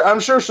 I'm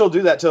sure she'll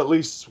do that to at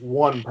least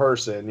one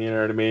person. You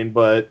know what I mean?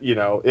 But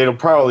it'll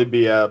probably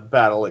be a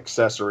battle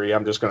accessory.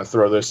 I'm just going to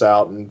throw this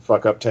out and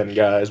fuck up 10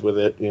 guys with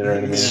it. You know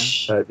what I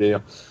mean? Type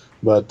deal.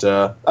 But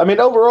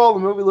overall, the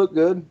movie looked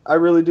good. I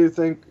really do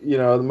think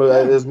the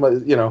movie as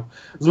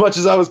much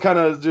as I was kind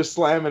of just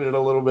slamming it a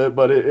little bit,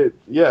 but it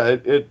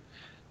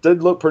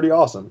did look pretty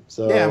awesome.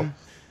 So Yeah.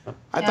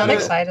 I'm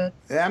excited.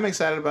 Yeah, I'm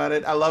excited about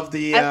it. I love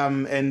the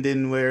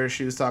ending where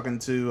she was talking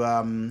to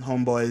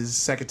Homeboy's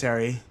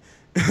secretary.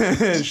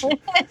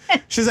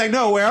 She's like,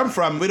 "No, where I'm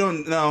from, we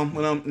don't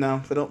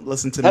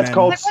listen to that's men."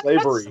 called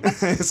slavery.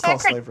 It's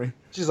called slavery.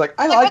 She's like,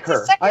 I like her.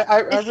 what's the I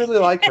really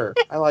like her.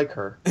 I like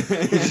her. I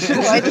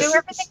do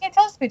everything he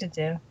tells me to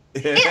do.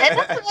 Yeah, and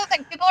that's another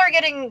thing. People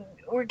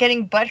were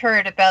getting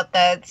butthurt about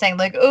that, saying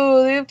like,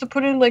 "Oh, they have to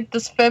put in like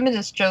this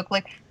feminist joke."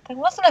 Like, that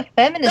wasn't a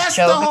feminist That's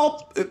joke. the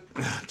whole.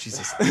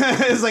 Jesus,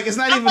 it's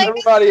not even.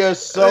 Everybody is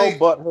so Like-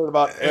 butthurt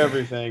about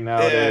everything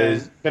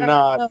nowadays.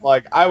 Cannot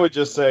I would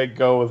just say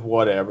go with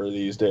whatever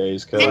these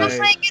days. Cause And it's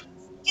like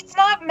it's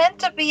not meant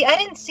to be. I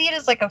didn't see it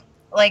as like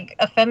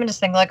a feminist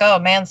thing. Like, oh, a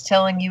man's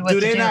telling you what Do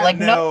to they do. not Like,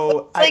 no, know?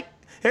 it's like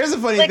Here's the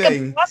funny like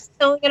thing. a boss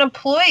telling an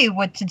employee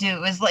what to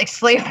do is like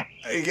slavery.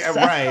 Yeah,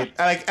 right.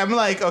 I'm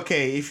like,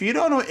 okay, if you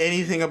don't know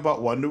anything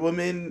about Wonder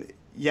Woman,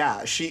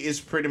 yeah, she is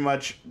pretty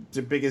much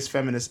the biggest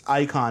feminist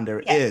icon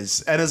there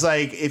is. And it's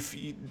like,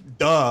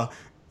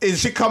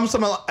 she comes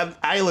from an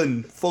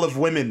island full of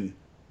women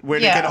where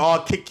they can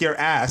all kick your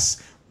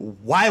ass.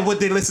 Why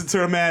would they listen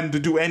to a man to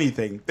do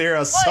anything?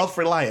 They're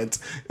self-reliant.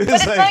 But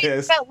it's not even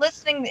about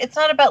listening. It's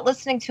not about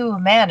listening to a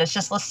man. It's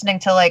just listening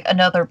to like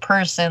another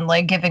person,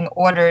 like giving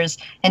orders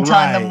and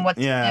telling them what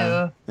to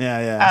do.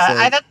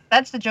 Yeah.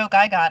 That's the joke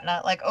I got.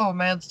 Not like, oh,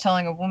 man's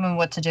telling a woman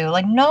what to do.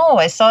 Like, no,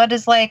 I saw it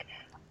as like,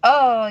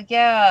 oh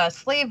yeah,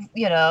 slave.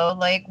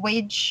 Like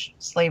wage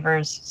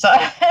slavers. So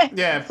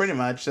Yeah, pretty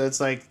much. So it's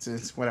like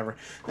it's whatever.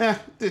 Yeah,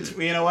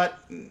 you know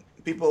what?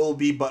 People will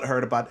be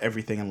butthurt about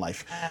everything in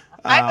life.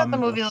 I thought the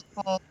movie looked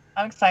cool.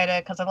 I'm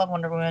excited because I love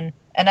Wonder Woman,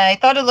 and I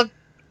thought it looked.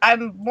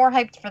 I'm more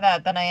hyped for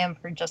that than I am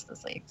for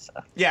Justice League. So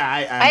yeah,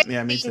 I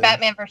haven't me seen too.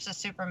 Batman versus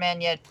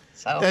Superman yet.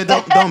 So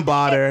don't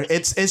bother.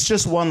 It's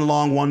just one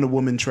long Wonder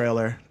Woman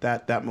trailer.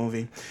 That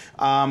movie.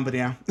 But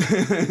yeah.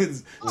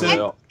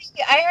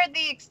 I heard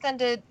the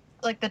extended,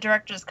 like the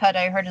director's cut.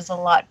 I heard is a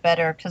lot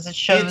better because it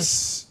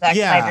shows Zack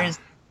Snyder's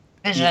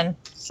vision,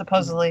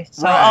 supposedly.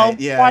 So I'll watch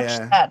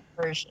that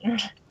version.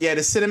 Yeah,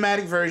 the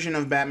cinematic version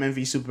of Batman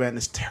v Superman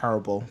is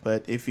terrible,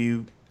 but if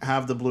you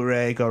have the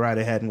Blu-ray, go right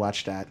ahead and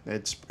watch that.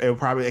 It will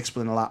probably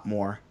explain a lot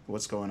more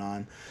what's going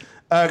on.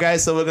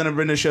 Guys, so we're going to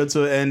bring the show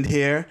to an end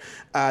here.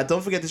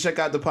 Don't forget to check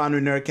out the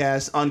Pondering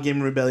Nerdcast on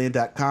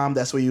GameRebellion.com.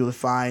 That's where you will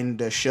find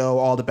the show,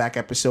 all the back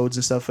episodes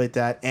and stuff like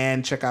that,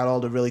 and check out all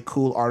the really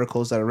cool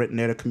articles that are written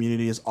there. The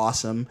community is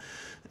awesome.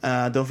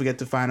 Don't forget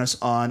to find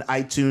us on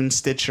iTunes,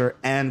 Stitcher,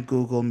 and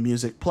Google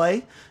Music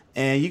Play.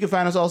 And you can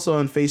find us also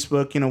on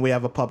Facebook. We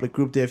have a public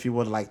group there if you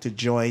would like to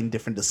join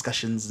different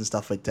discussions and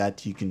stuff like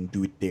that. You can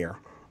do it there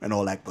and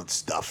all that good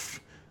stuff.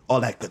 All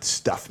that good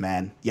stuff,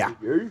 man. Yeah.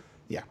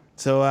 Yeah.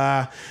 So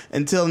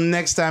until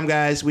next time,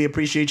 guys, we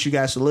appreciate you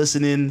guys for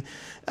listening.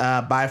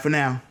 Bye for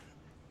now.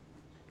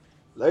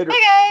 Later.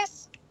 Hey,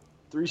 guys.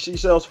 3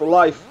 seashells for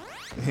life.